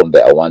 Move from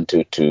the I want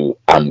to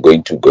I'm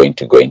going to,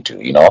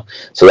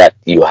 so that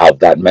you have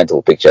that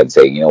mental picture and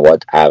saying, you know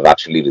what, I've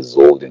actually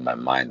resolved in my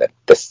mind that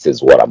this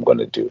is what I'm going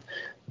to do.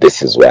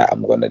 This is where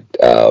I'm going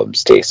to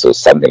stay. So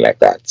something like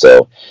that.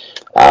 So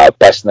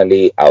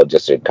personally, I would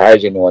just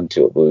encourage anyone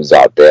who's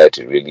out there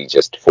to really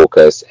just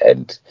focus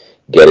and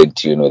get in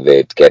tune with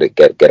it, get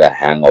a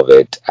hang of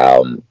it,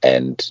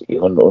 and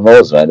who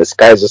knows, man? The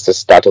sky is just the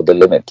start of the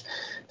limit.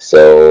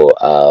 So,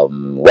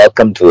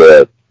 welcome to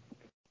the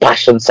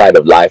passion side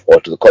of life,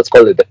 or let's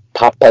call it the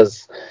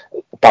purpose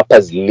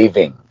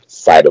living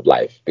side of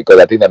life, because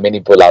I think there are many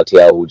people out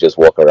here who just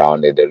walk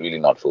around and they're really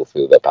not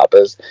fulfill their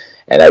purpose.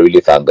 And I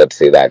really thank God to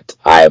say that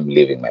I am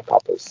living my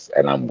purpose,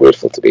 and I'm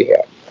grateful to be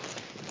here.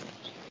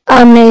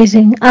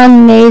 Amazing,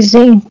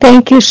 amazing.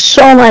 Thank you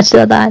so much,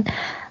 Ladan.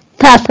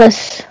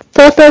 Purpose,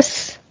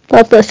 purpose,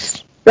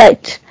 purpose.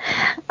 Right.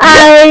 Yep.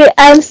 I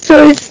am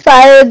so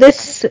inspired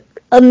this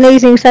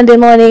amazing Sunday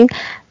morning.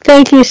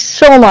 Thank you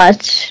so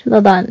much,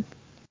 Ladan.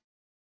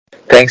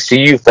 Thanks to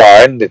you,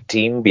 Farhan, the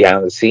team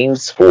behind the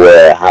scenes, for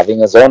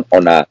having us on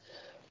a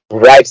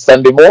bright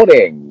Sunday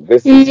morning.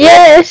 This is one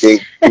Yes.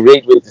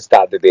 great way to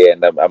start the day,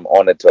 and I'm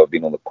honored to have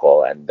been on the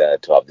call and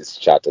to have this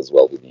chat as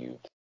well with you.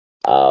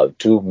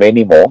 To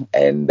many more,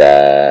 and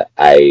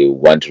I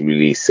want to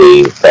really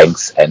say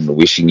thanks and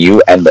wishing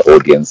you and the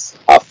audience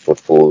a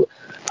fruitful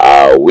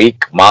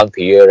week, month,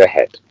 year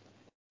ahead.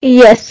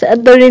 Yes,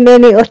 the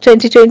remaining of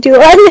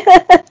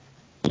 2021.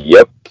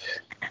 Yep.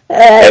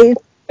 And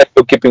Right.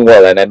 you're keeping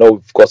well. And I know,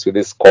 of course, with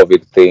this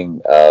COVID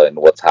thing and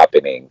what's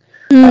happening,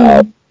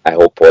 uh, Mm. I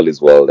hope all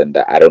is well. And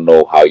I don't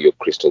know how your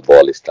crystal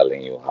ball is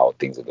telling you how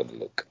things are going to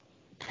look.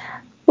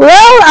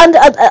 Well, and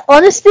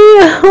honestly,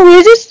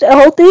 we're just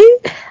hoping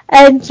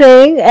and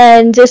praying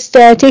and just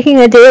taking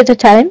a day at a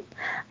time.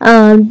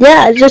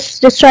 Yeah,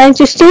 just trying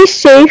to stay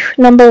safe.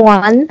 Number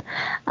one,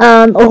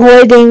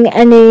 avoiding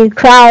any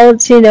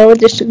crowds.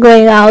 Just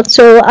going out.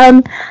 So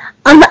I'm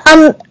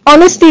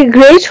honestly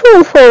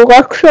grateful for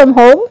work from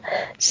home.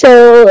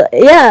 So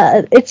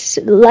yeah, it's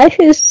life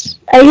is.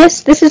 I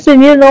guess this is the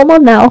new normal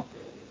now.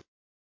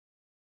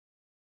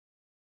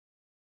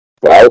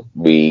 Well,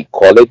 we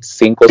call it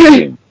sink or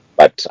swim,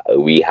 but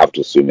we have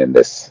to swim in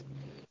this.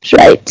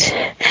 Right.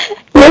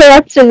 You're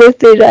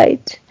absolutely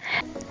right.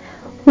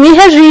 We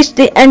have reached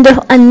the end of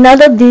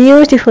another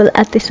beautiful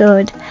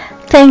episode.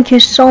 Thank you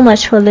so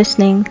much for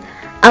listening.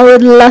 I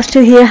would love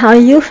to hear how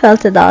you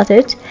felt about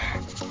it.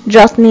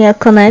 Drop me a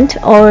comment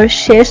or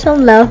share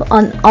some love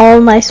on all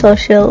my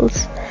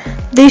socials.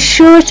 Be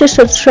sure to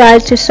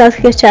subscribe to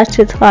Self-Care Chats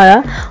with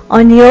Farah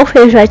on your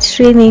favorite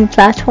streaming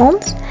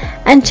platforms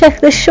and check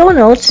the show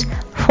notes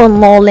for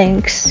more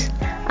links.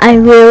 I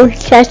will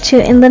catch you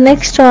in the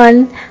next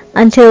one.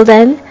 Until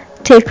then,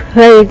 take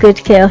very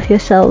good care of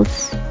yourselves.